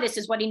exactly why this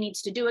is what he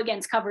needs to do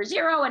against cover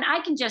 0. And I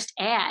can just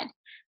add.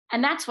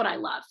 And that's what I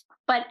love.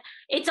 But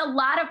it's a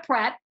lot of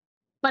prep,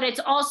 but it's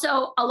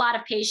also a lot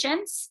of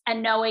patience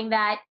and knowing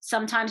that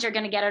sometimes you're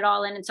going to get it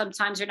all in and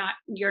sometimes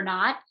you're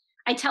not.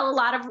 I tell a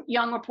lot of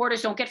young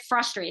reporters, don't get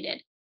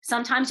frustrated.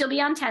 Sometimes you'll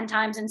be on 10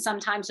 times and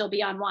sometimes you'll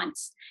be on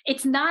once.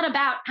 It's not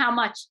about how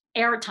much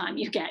airtime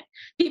you get.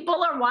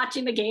 People are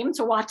watching the game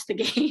to watch the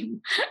game.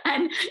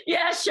 And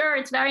yeah, sure,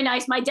 it's very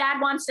nice. My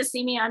dad wants to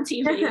see me on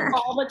TV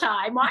all the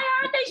time. Why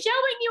aren't they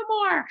showing you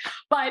more?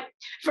 But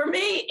for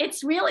me,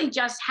 it's really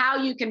just how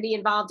you can be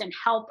involved and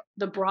help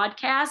the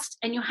broadcast.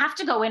 And you have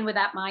to go in with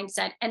that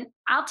mindset. And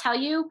I'll tell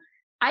you,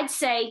 I'd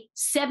say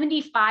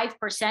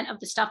 75% of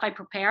the stuff I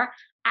prepare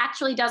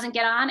actually doesn't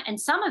get on. And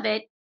some of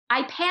it,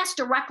 I pass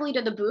directly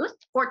to the booth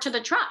or to the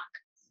truck.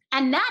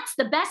 And that's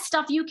the best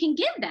stuff you can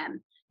give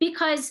them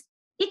because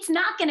it's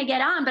not going to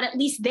get on, but at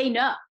least they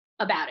know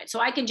about it.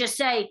 So I can just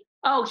say,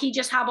 oh, he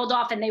just hobbled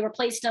off and they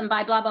replaced him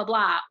by blah, blah,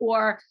 blah.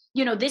 Or,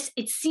 this,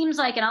 it seems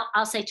like, and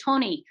I'll say,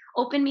 Tony,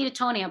 open me to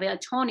Tony. I'll be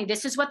like, Tony,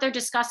 this is what they're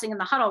discussing in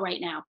the huddle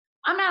right now.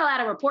 I'm not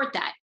allowed to report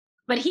that,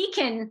 but he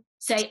can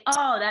say,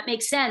 oh, that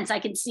makes sense. I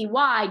can see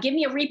why. Give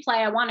me a replay.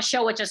 I want to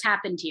show what just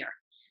happened here.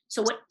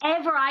 So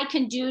whatever I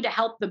can do to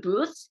help the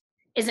booth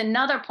is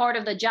another part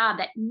of the job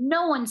that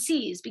no one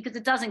sees because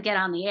it doesn't get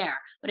on the air,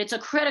 but it's a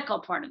critical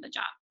part of the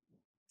job.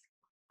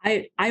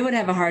 I would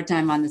have a hard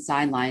time on the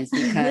sidelines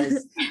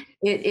because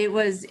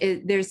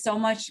there's so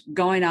much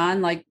going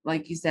on, like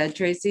you said,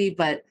 Tracy,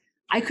 but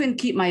I couldn't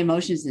keep my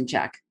emotions in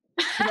check.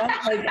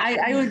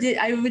 I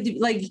would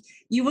like,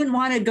 you wouldn't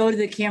want to go to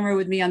the camera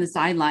with me on the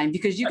sideline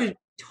because you could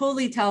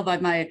totally tell by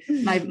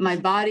my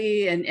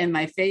body and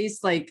my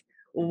face, like,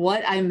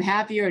 what I'm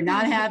happy or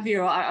not happy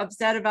or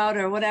upset about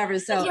or whatever.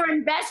 So you're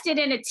invested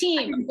in a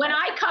team. When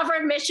I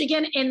covered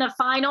Michigan in the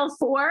Final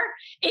Four,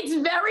 it's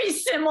very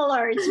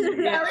similar. It's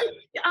very,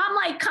 I'm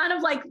like kind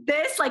of like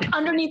this, like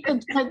underneath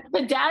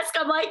the desk.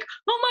 I'm like,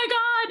 oh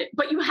my God.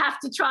 But you have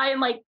to try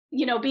and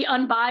be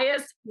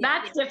unbiased.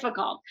 That's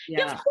difficult.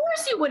 Yeah. Of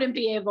course you wouldn't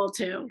be able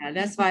to. Yeah,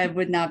 that's why I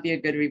would not be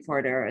a good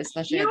reporter,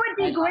 especially. You would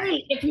be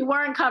great if you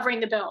weren't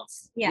covering the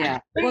Bills. Yeah.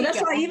 Well, that's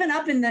why even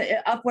up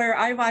where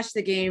I watch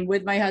the game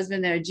with my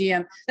husband, their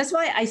GM, that's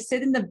why I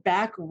sit in the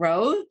back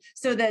row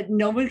so that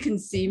no one can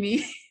see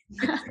me.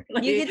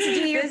 You get to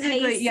do your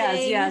pacing.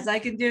 Yes, I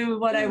can do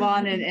what I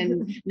want,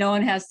 and no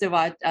one has to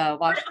watch.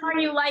 What are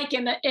you like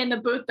in the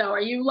booth though?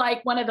 Are you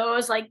like one of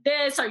those like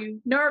this? Are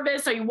you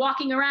nervous? Are you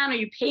walking around? Are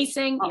you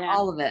pacing?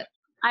 All of it.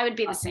 I would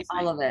be the same.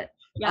 All of it.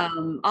 Yeah.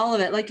 All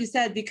of it. Like you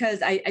said,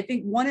 because I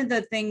think one of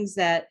the things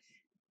that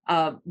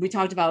we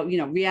talked about,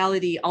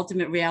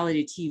 ultimate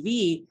reality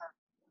TV.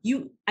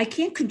 I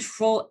can't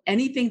control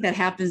anything that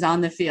happens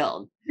on the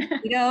field.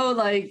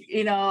 I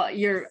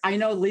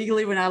know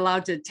legally we're not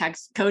allowed to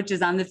text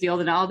coaches on the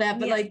field and all that,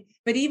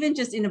 but even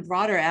just in a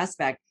broader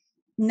aspect,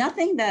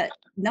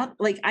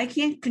 I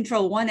can't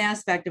control one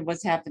aspect of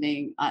what's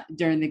happening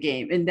during the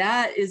game. And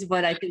that is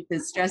what I think the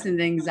stress and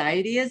the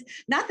anxiety is.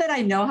 Not that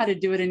I know how to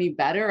do it any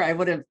better. I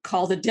would have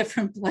called a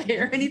different play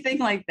or anything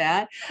like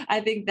that. I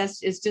think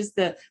it's just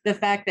the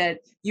fact that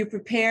you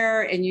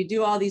prepare and you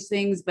do all these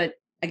things, but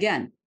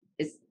again,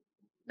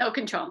 no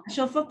control.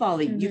 National Football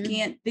League. Mm-hmm. You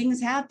can't, things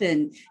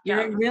happen. You're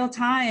in real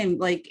time.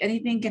 Like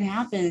anything can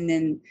happen.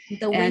 And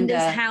the wind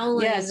is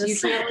howling. Yes, you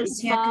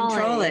can't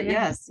control it.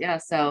 Yes. Yeah.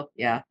 So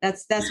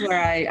that's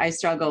where I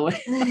struggle with.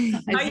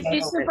 Are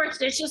you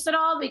superstitious at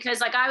all?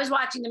 Because I was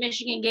watching the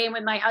Michigan game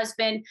with my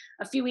husband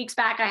a few weeks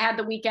back. I had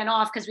the weekend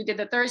off because we did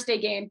the Thursday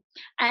game,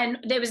 and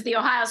there was the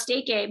Ohio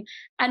State game.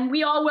 And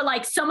we all were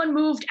like, someone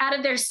moved out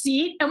of their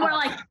seat and we're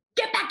like,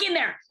 get back in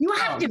there. You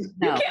have to.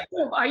 No. You can't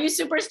move. Are you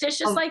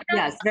superstitious like that?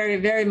 Yes, very,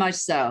 very much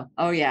so.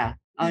 Oh, yeah.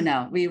 Oh,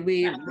 no.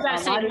 We a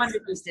lot of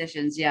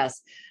superstitions.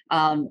 Yes.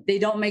 They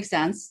don't make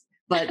sense,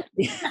 but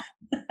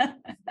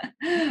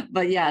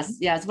but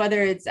yes.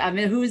 Whether it's,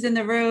 who's in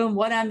the room,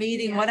 what I'm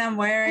eating, what I'm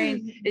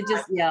wearing, it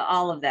just,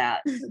 all of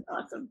that.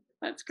 Awesome.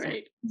 That's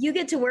great. You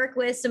get to work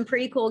with some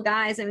pretty cool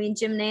guys.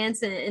 Jim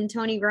Nantz and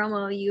Tony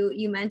Romo,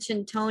 you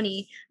mentioned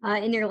Tony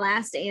in your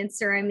last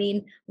answer.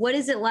 What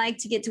is it like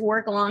to get to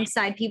work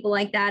alongside people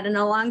like that and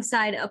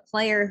alongside a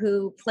player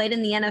who played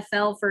in the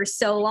NFL for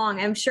so long?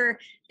 I'm sure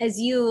as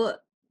you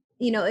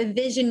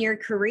envision your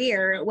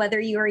career, whether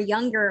you were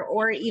younger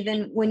or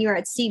even when you were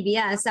at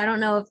CBS, I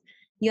don't know if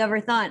you ever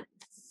thought,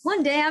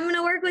 one day I'm going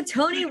to work with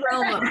Tony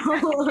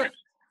Romo.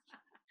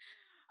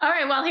 All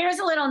right. Well, here's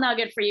a little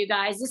nugget for you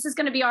guys. This is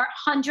going to be our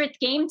 100th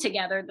game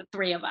together, the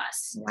three of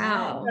us.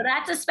 Wow. So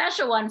that's a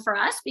special one for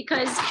us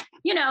because,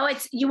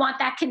 you want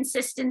that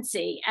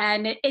consistency.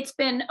 And it's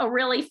been a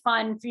really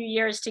fun few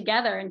years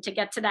together and to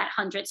get to that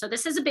 100. So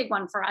this is a big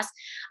one for us.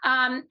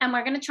 And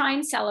we're going to try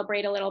and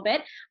celebrate a little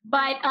bit.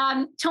 But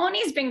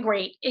Tony's been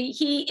great.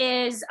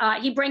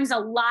 He brings a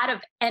lot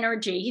of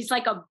energy. He's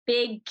like a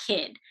big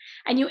kid.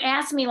 And you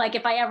asked me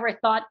if I ever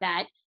thought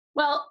that.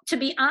 Well, to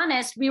be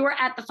honest, we were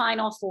at the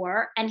Final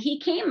Four and he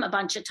came a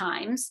bunch of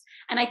times.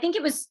 And I think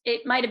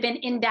it might've been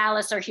in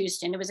Dallas or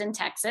Houston. It was in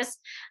Texas.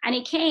 And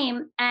he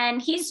came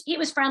and he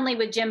was friendly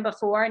with Jim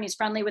before and he's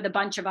friendly with a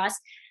bunch of us.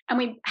 And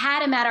we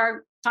had him at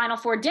our Final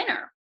Four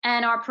dinner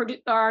and our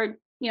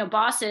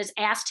bosses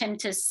asked him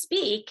to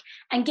speak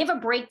and give a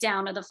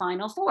breakdown of the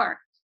Final Four.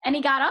 And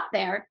he got up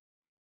there.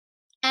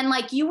 And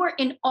you were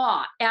in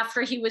awe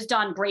after he was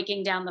done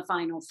breaking down the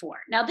Final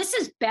Four. Now, this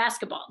is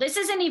basketball. This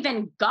isn't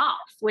even golf,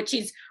 which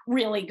he's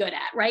really good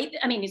at, right?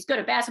 He's good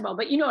at basketball,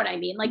 but you know what I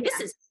mean?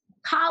 This is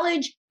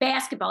college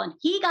basketball. And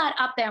he got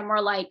up there and we're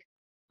like,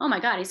 oh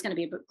my God, he's going to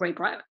be a great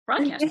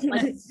broadcaster.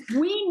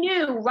 We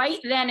knew right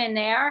then and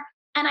there.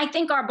 And I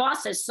think our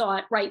bosses saw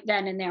it right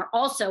then and there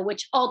also,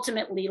 which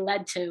ultimately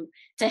led to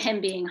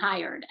him being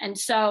hired. And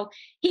so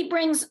he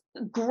brings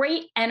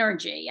great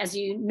energy, as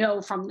you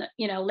know from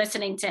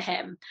listening to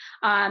him.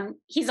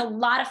 He's a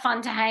lot of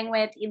fun to hang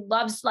with. He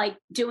loves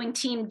doing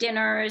team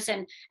dinners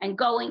and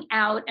going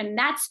out. And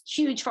that's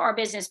huge for our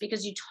business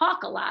because you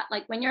talk a lot.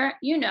 When you're,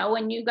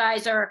 when you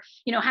guys are,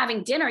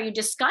 having dinner, you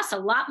discuss a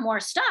lot more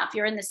stuff.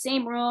 You're in the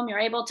same room. You're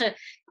able to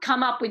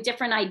come up with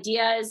different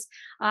ideas.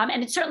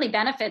 And it certainly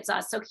benefits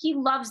us. So he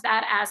loves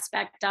that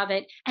aspect of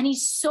it. And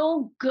he's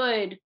so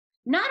good,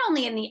 not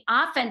only in the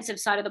offensive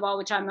side of the ball,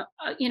 which I'm,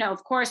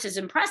 of course is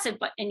impressive,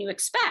 and you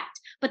expect,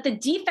 but the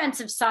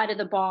defensive side of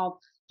the ball,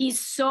 he's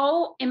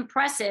so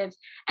impressive.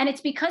 And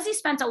it's because he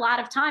spent a lot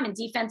of time in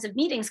defensive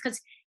meetings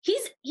because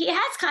he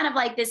has kind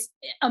of this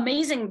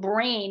amazing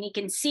brain. He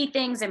can see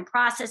things and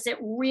process it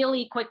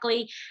really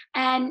quickly.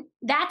 And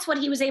that's what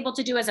he was able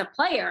to do as a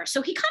player.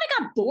 So he kind of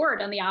got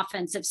bored on the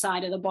offensive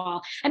side of the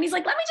ball. And he's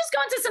like, let me just go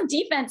into some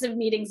defensive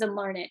meetings and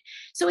learn it.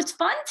 So it's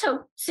fun to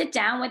sit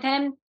down with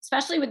him,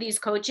 especially with these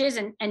coaches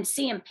and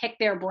see him pick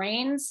their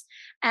brains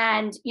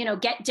and,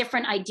 get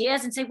different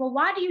ideas and say, well,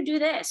 why do you do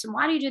this? And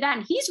why do you do that?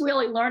 And he's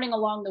really learning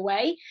along the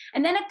way.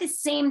 And then at the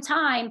same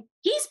time,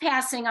 he's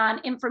passing on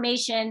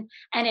information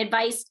and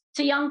advice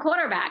to young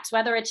quarterbacks,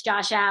 whether it's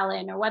Josh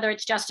Allen or whether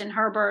it's Justin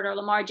Herbert or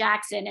Lamar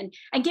Jackson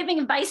and giving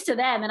advice to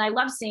them. And I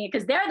love seeing it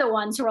because they're the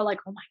ones who are like,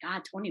 oh my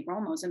God, Tony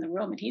Romo's in the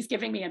room and he's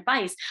giving me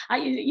advice.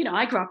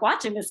 I grew up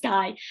watching this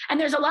guy. And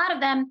there's a lot of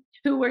them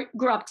who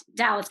grew up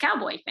Dallas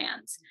Cowboy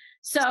fans.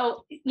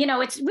 So,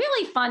 it's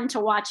really fun to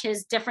watch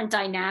his different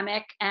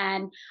dynamic.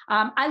 And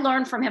I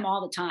learn from him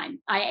all the time.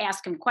 I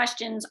ask him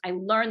questions. I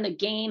learn the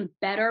game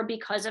better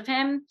because of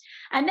him.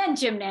 And then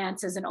Jim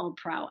Nantz is an old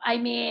pro.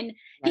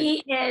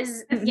 He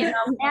is,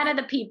 man of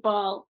the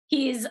people.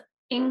 He's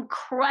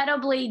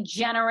incredibly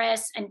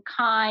generous and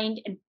kind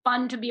and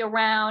fun to be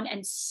around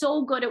and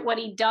so good at what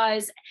he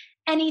does.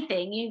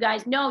 Anything, you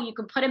guys know, you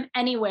can put him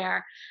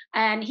anywhere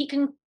and he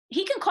can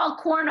he can call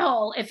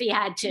cornhole if he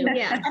had to.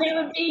 Yeah. And it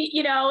would be,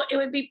 it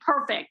would be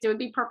perfect. It would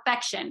be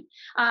perfection.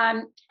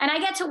 And I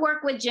get to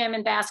work with Jim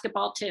in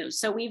basketball too.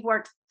 So we've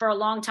worked for a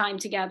long time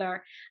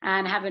together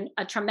and have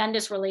a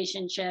tremendous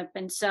relationship.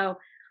 And so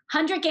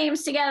 100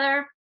 games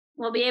together,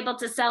 we'll be able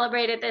to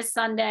celebrate it this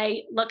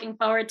Sunday. Looking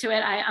forward to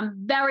it. I'm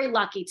very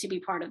lucky to be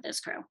part of this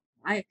crew.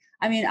 I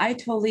mean, I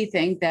totally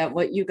think that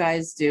what you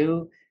guys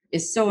do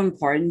is so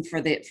important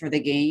for the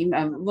game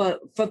of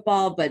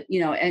football, but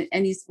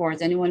any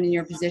sports, anyone in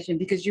your position,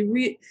 because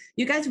you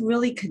guys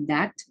really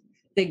connect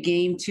the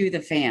game to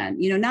the fan.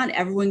 Not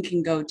everyone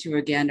can go to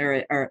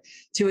or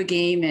to a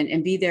game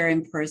and be there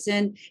in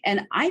person.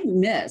 And I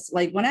miss,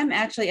 like, when I'm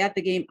actually at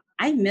the game,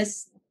 I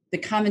miss the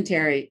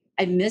commentary.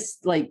 I miss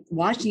like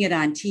watching it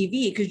on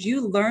TV because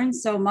you learn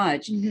so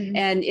much,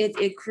 and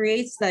it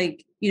creates,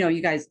 like,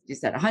 you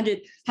said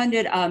 100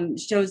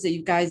 shows that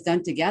you guys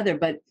done together,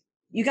 but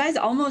you guys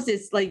almost,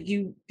 it's like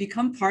you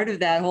become part of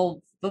that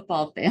whole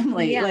football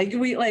family. Yeah. Like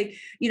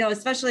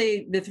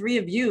especially the three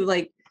of you,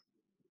 like,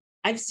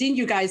 I've seen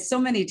you guys so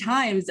many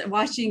times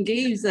watching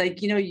games,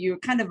 like, you're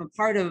kind of a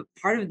part of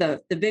the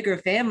bigger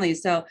family.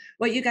 So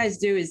what you guys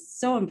do is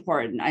so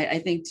important, I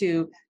think,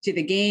 to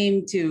the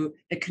game, to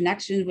the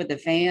connections with the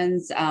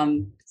fans.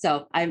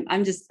 So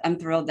I'm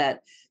thrilled that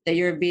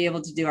you'll be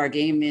able to do our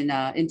game in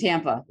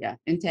Tampa. Yeah,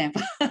 in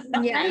Tampa.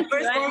 Yeah.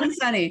 First cold and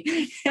sunny.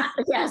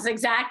 Yes,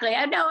 exactly.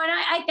 I know. And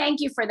I thank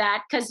you for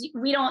that, because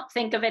we don't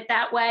think of it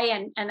that way.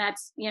 And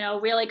that's,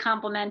 really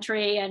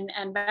complimentary and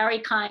very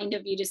kind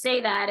of you to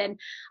say that. And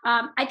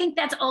I think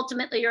that's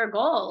ultimately your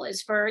goal,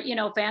 is for,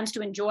 fans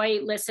to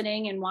enjoy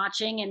listening and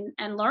watching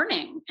and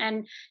learning.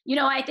 And,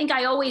 I think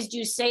I always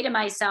do say to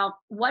myself,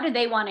 what do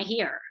they want to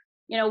hear?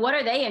 What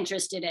are they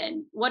interested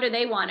in? What do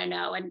they want to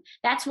know? And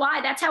that's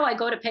how I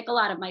go to pick a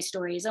lot of my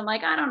stories. I'm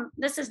like,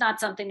 this is not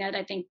something that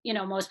I think,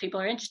 most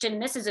people are interested in.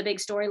 This is a big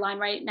storyline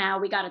right now.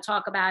 We got to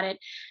talk about it.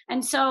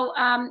 And so,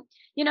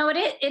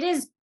 it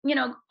is,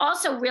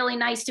 also really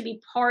nice to be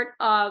part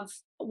of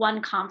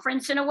one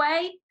conference in a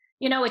way.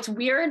 It's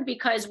weird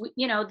because, the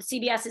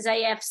CBS is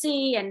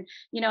AFC and,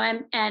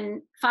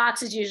 and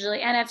Fox is usually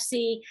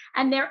NFC.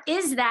 And there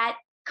is that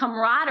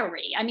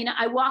camaraderie. I mean,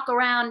 I walk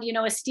around, a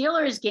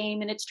Steelers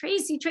game and it's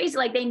Tracy,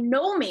 like they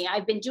know me.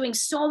 I've been doing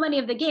so many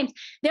of the games.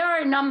 There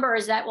are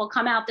numbers that will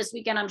come out this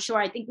weekend, I'm sure.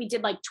 I think we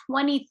did like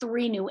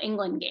 23 New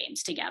England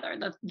games together,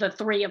 the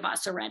three of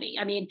us already.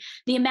 I mean,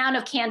 the amount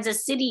of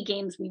Kansas City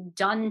games we've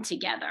done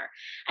together.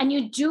 And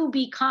you do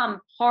become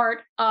part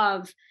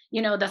of,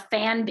 the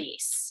fan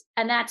base.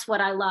 And that's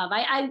what I love.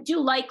 I do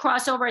like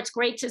crossover. It's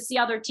great to see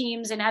other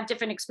teams and have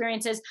different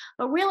experiences,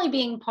 but really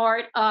being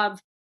part of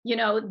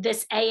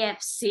this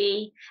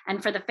AFC,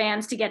 and for the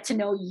fans to get to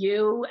know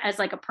you as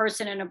like a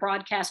person and a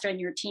broadcaster on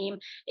your team,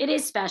 it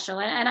is special.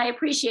 And I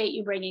appreciate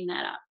you bringing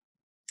that up.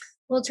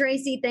 Well,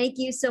 Tracy, thank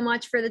you so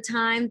much for the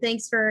time.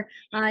 Thanks for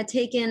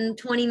taking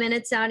 20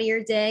 minutes out of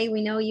your day.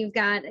 We know you've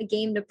got a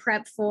game to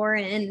prep for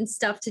and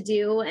stuff to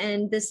do,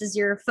 and this is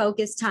your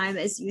focus time,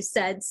 as you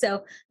said.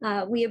 So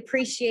we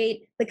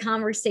appreciate the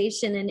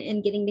conversation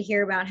and getting to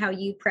hear about how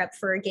you prep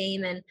for a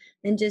game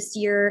and just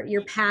your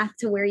path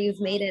to where you've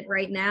made it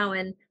right now.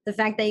 And the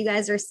fact that you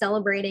guys are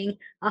celebrating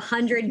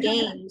 100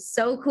 games.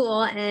 So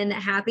cool, and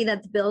happy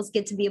that the Bills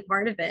get to be a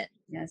part of it.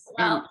 Yes.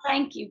 Well,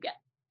 thank you, guys.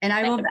 And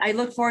I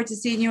look forward to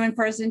seeing you in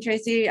person,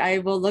 Tracy. I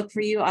will look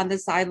for you on the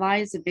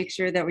sidelines to make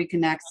sure that we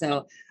connect.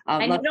 So,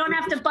 and you don't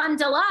have to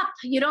bundle up.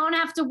 You don't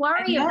have to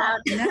worry about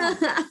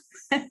it.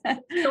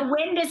 The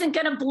wind isn't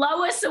going to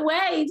blow us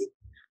away.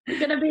 We're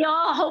going to be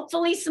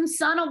hopefully some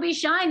sun will be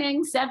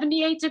shining.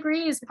 78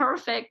 degrees.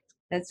 Perfect.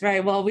 That's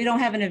right. Well, we don't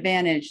have an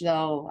advantage,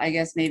 though. I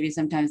guess maybe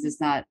sometimes it's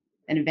not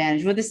an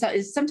advantage. Well, this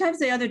is sometimes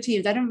the other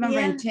teams. I don't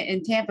remember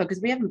in Tampa, because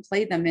we haven't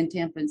played them in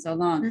Tampa in so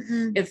long.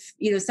 If,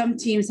 some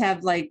teams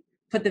have like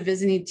put the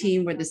visiting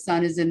team where the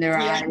sun is in their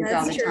eyes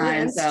all the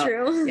time. That's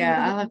true.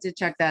 Yeah, I'll have to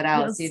check that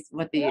out. Yes. See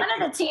what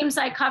one of the teams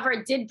I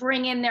covered did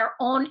bring in their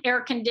own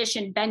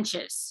air-conditioned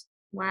benches.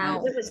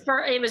 Wow.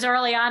 It was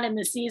early on in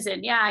the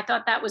season. Yeah, I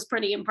thought that was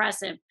pretty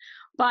impressive.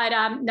 But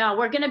no,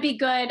 we're going to be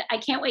good. I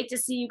can't wait to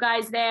see you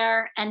guys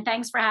there. And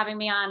thanks for having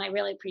me on. I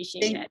really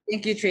appreciate it.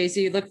 Thank you,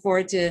 Tracy. Look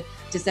forward to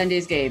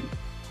Sunday's game.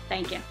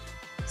 Thank you.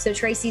 So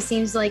Tracy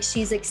seems like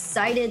she's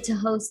excited to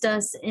host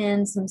us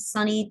in some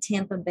sunny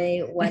Tampa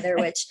Bay weather,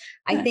 which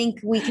I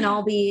think we can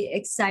all be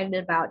excited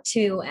about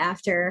too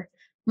after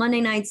Monday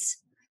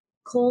night's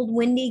cold,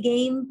 windy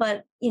game.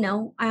 But,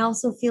 I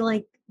also feel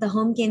like the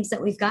home games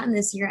that we've gotten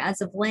this year as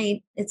of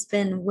late, it's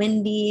been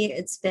windy,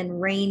 it's been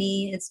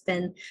rainy,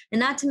 and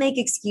not to make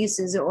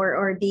excuses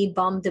or be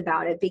bummed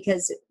about it,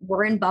 because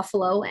we're in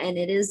Buffalo and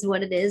it is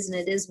what it is and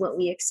it is what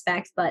we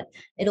expect, but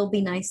it'll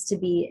be nice to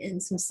be in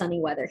some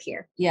sunny weather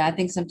here. Yeah, I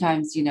think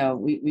sometimes,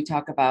 we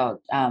talk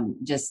about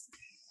just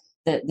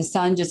the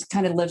sun just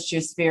kind of lifts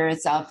your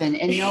spirits up, and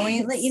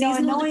knowing that,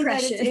 and knowing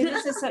that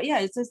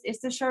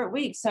it's a short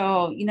week.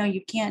 So,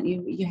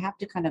 you have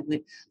to kind of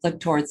look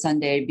towards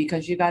Sunday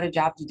because you got a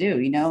job to do.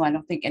 I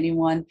don't think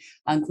anyone,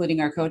 including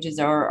our coaches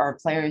or our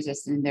players,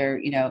 is in there,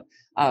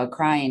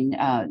 crying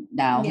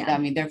now. Yeah. I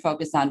mean, they're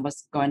focused on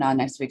what's going on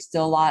next week.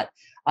 Still a lot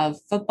of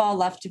football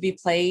left to be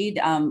played.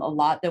 A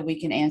lot that we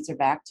can answer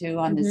back to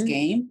on this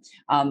game.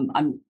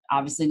 I'm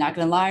obviously not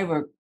going to lie.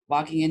 We're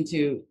walking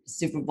into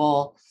Super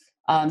Bowl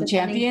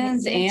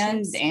champions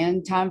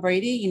and Tom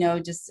Brady,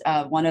 just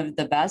one of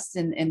the best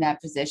in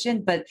that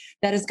position. But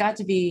that has got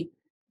to be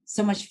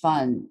so much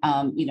fun.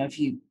 If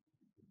you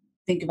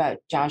think about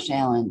Josh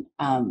Allen,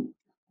 how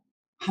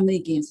many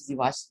games has he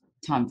watched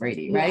Tom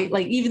Brady, right? Yeah.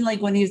 Like even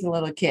like when he was a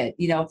little kid,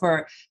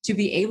 to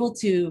be able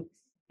to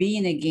be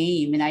in a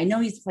game, and I know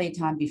he's played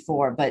Tom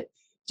before, but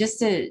just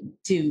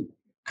to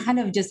kind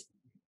of just,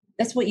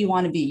 that's what you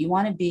want to be. You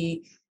want to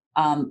be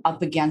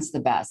up against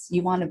the best.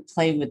 You want to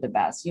play with the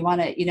best. You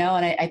want to,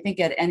 and I think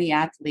at any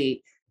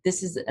athlete,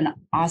 this is an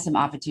awesome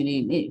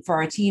opportunity for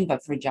our team,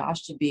 but for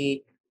Josh to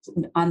be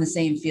on the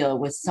same field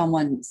with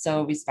someone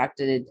so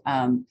respected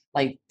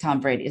like Tom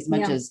Brady, as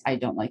much as I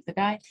don't like the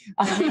guy,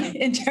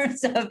 in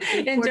terms of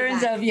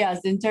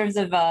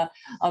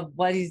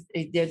what he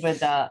did with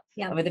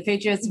the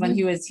Patriots when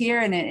he was here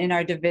and in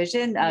our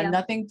division.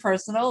 Nothing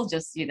personal,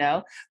 just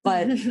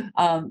but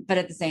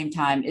at the same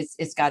time,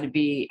 it's got to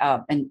be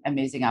an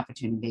amazing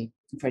opportunity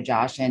for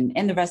Josh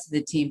and the rest of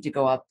the team to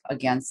go up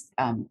against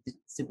the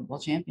Super Bowl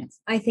champions.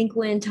 I think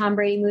when Tom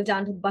Brady moved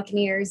on to the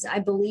Buccaneers, I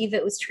believe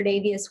it was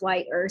Tre'Davious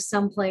White or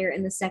some player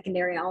in the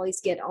secondary. I always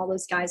get all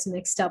those guys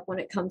mixed up when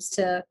it comes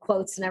to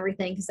quotes and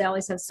everything because they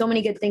always have so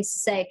many good things to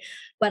say.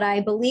 But I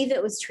believe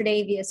it was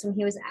Tre'Davious when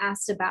he was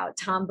asked about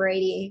Tom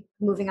Brady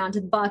moving on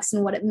to the Bucs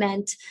and what it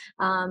meant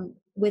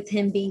with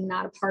him being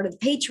not a part of the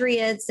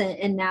Patriots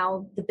and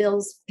now the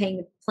Bills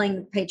playing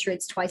the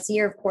Patriots twice a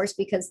year, of course,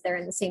 because they're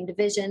in the same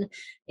division.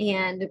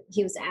 And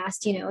he was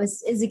asked,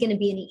 is it going to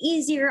be any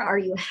easier? Are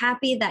you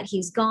happy that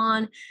he's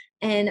gone?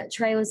 And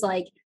Trey was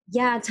like,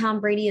 yeah, Tom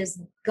Brady is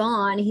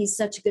gone. He's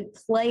such a good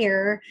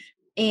player.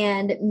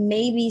 And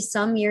maybe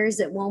some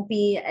years it won't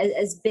be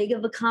as big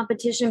of a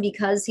competition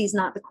because he's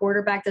not the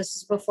quarterback. This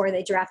was before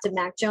they drafted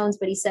Mac Jones.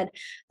 But he said,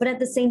 but at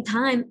the same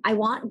time, I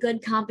want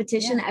good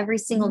competition every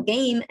single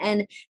game.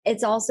 And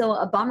it's also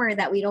a bummer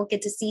that we don't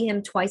get to see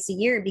him twice a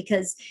year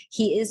because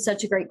he is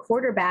such a great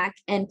quarterback,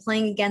 and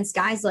playing against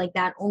guys like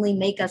that only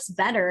make us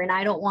better. And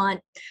I don't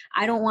want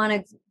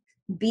to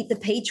beat the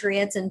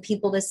Patriots and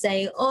people to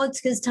say, oh,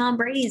 it's because Tom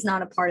Brady is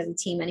not a part of the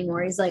team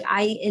anymore. He's like,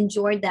 I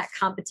enjoyed that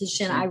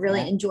competition. I really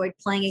enjoyed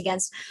playing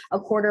against a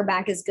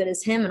quarterback as good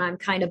as him. And I'm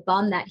kind of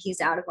bummed that he's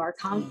out of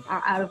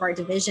our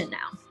division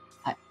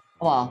now.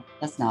 Well,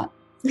 let's not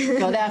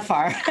go that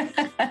far.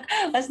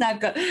 Let's not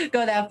go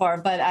that far.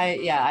 But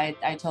I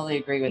totally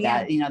agree with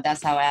that.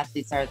 That's how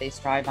athletes are. They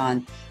strive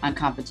on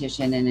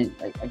competition. And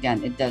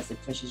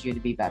it pushes you to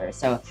be better.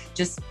 So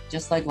just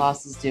like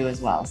losses do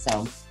as well.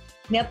 So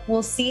yep,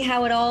 we'll see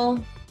how it all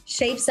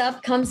shapes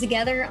up, comes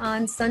together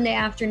on Sunday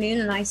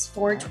afternoon, a nice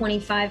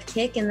 4:25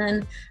 kick, and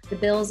then the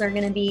Bills are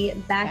going to be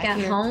back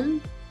at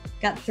home.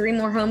 Got 3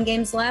 more home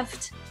games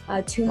left,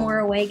 2 more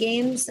away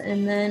games,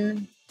 and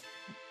then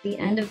the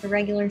end of the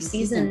regular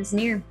season is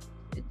near.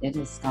 It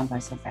has gone by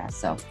so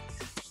fast. So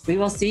we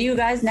will see you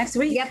guys next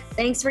week. Yep.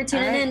 Thanks for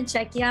tuning in.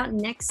 Check you out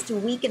next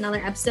week,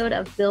 another episode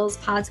of Bills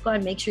Pod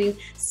Squad. Make sure you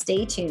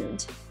stay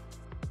tuned.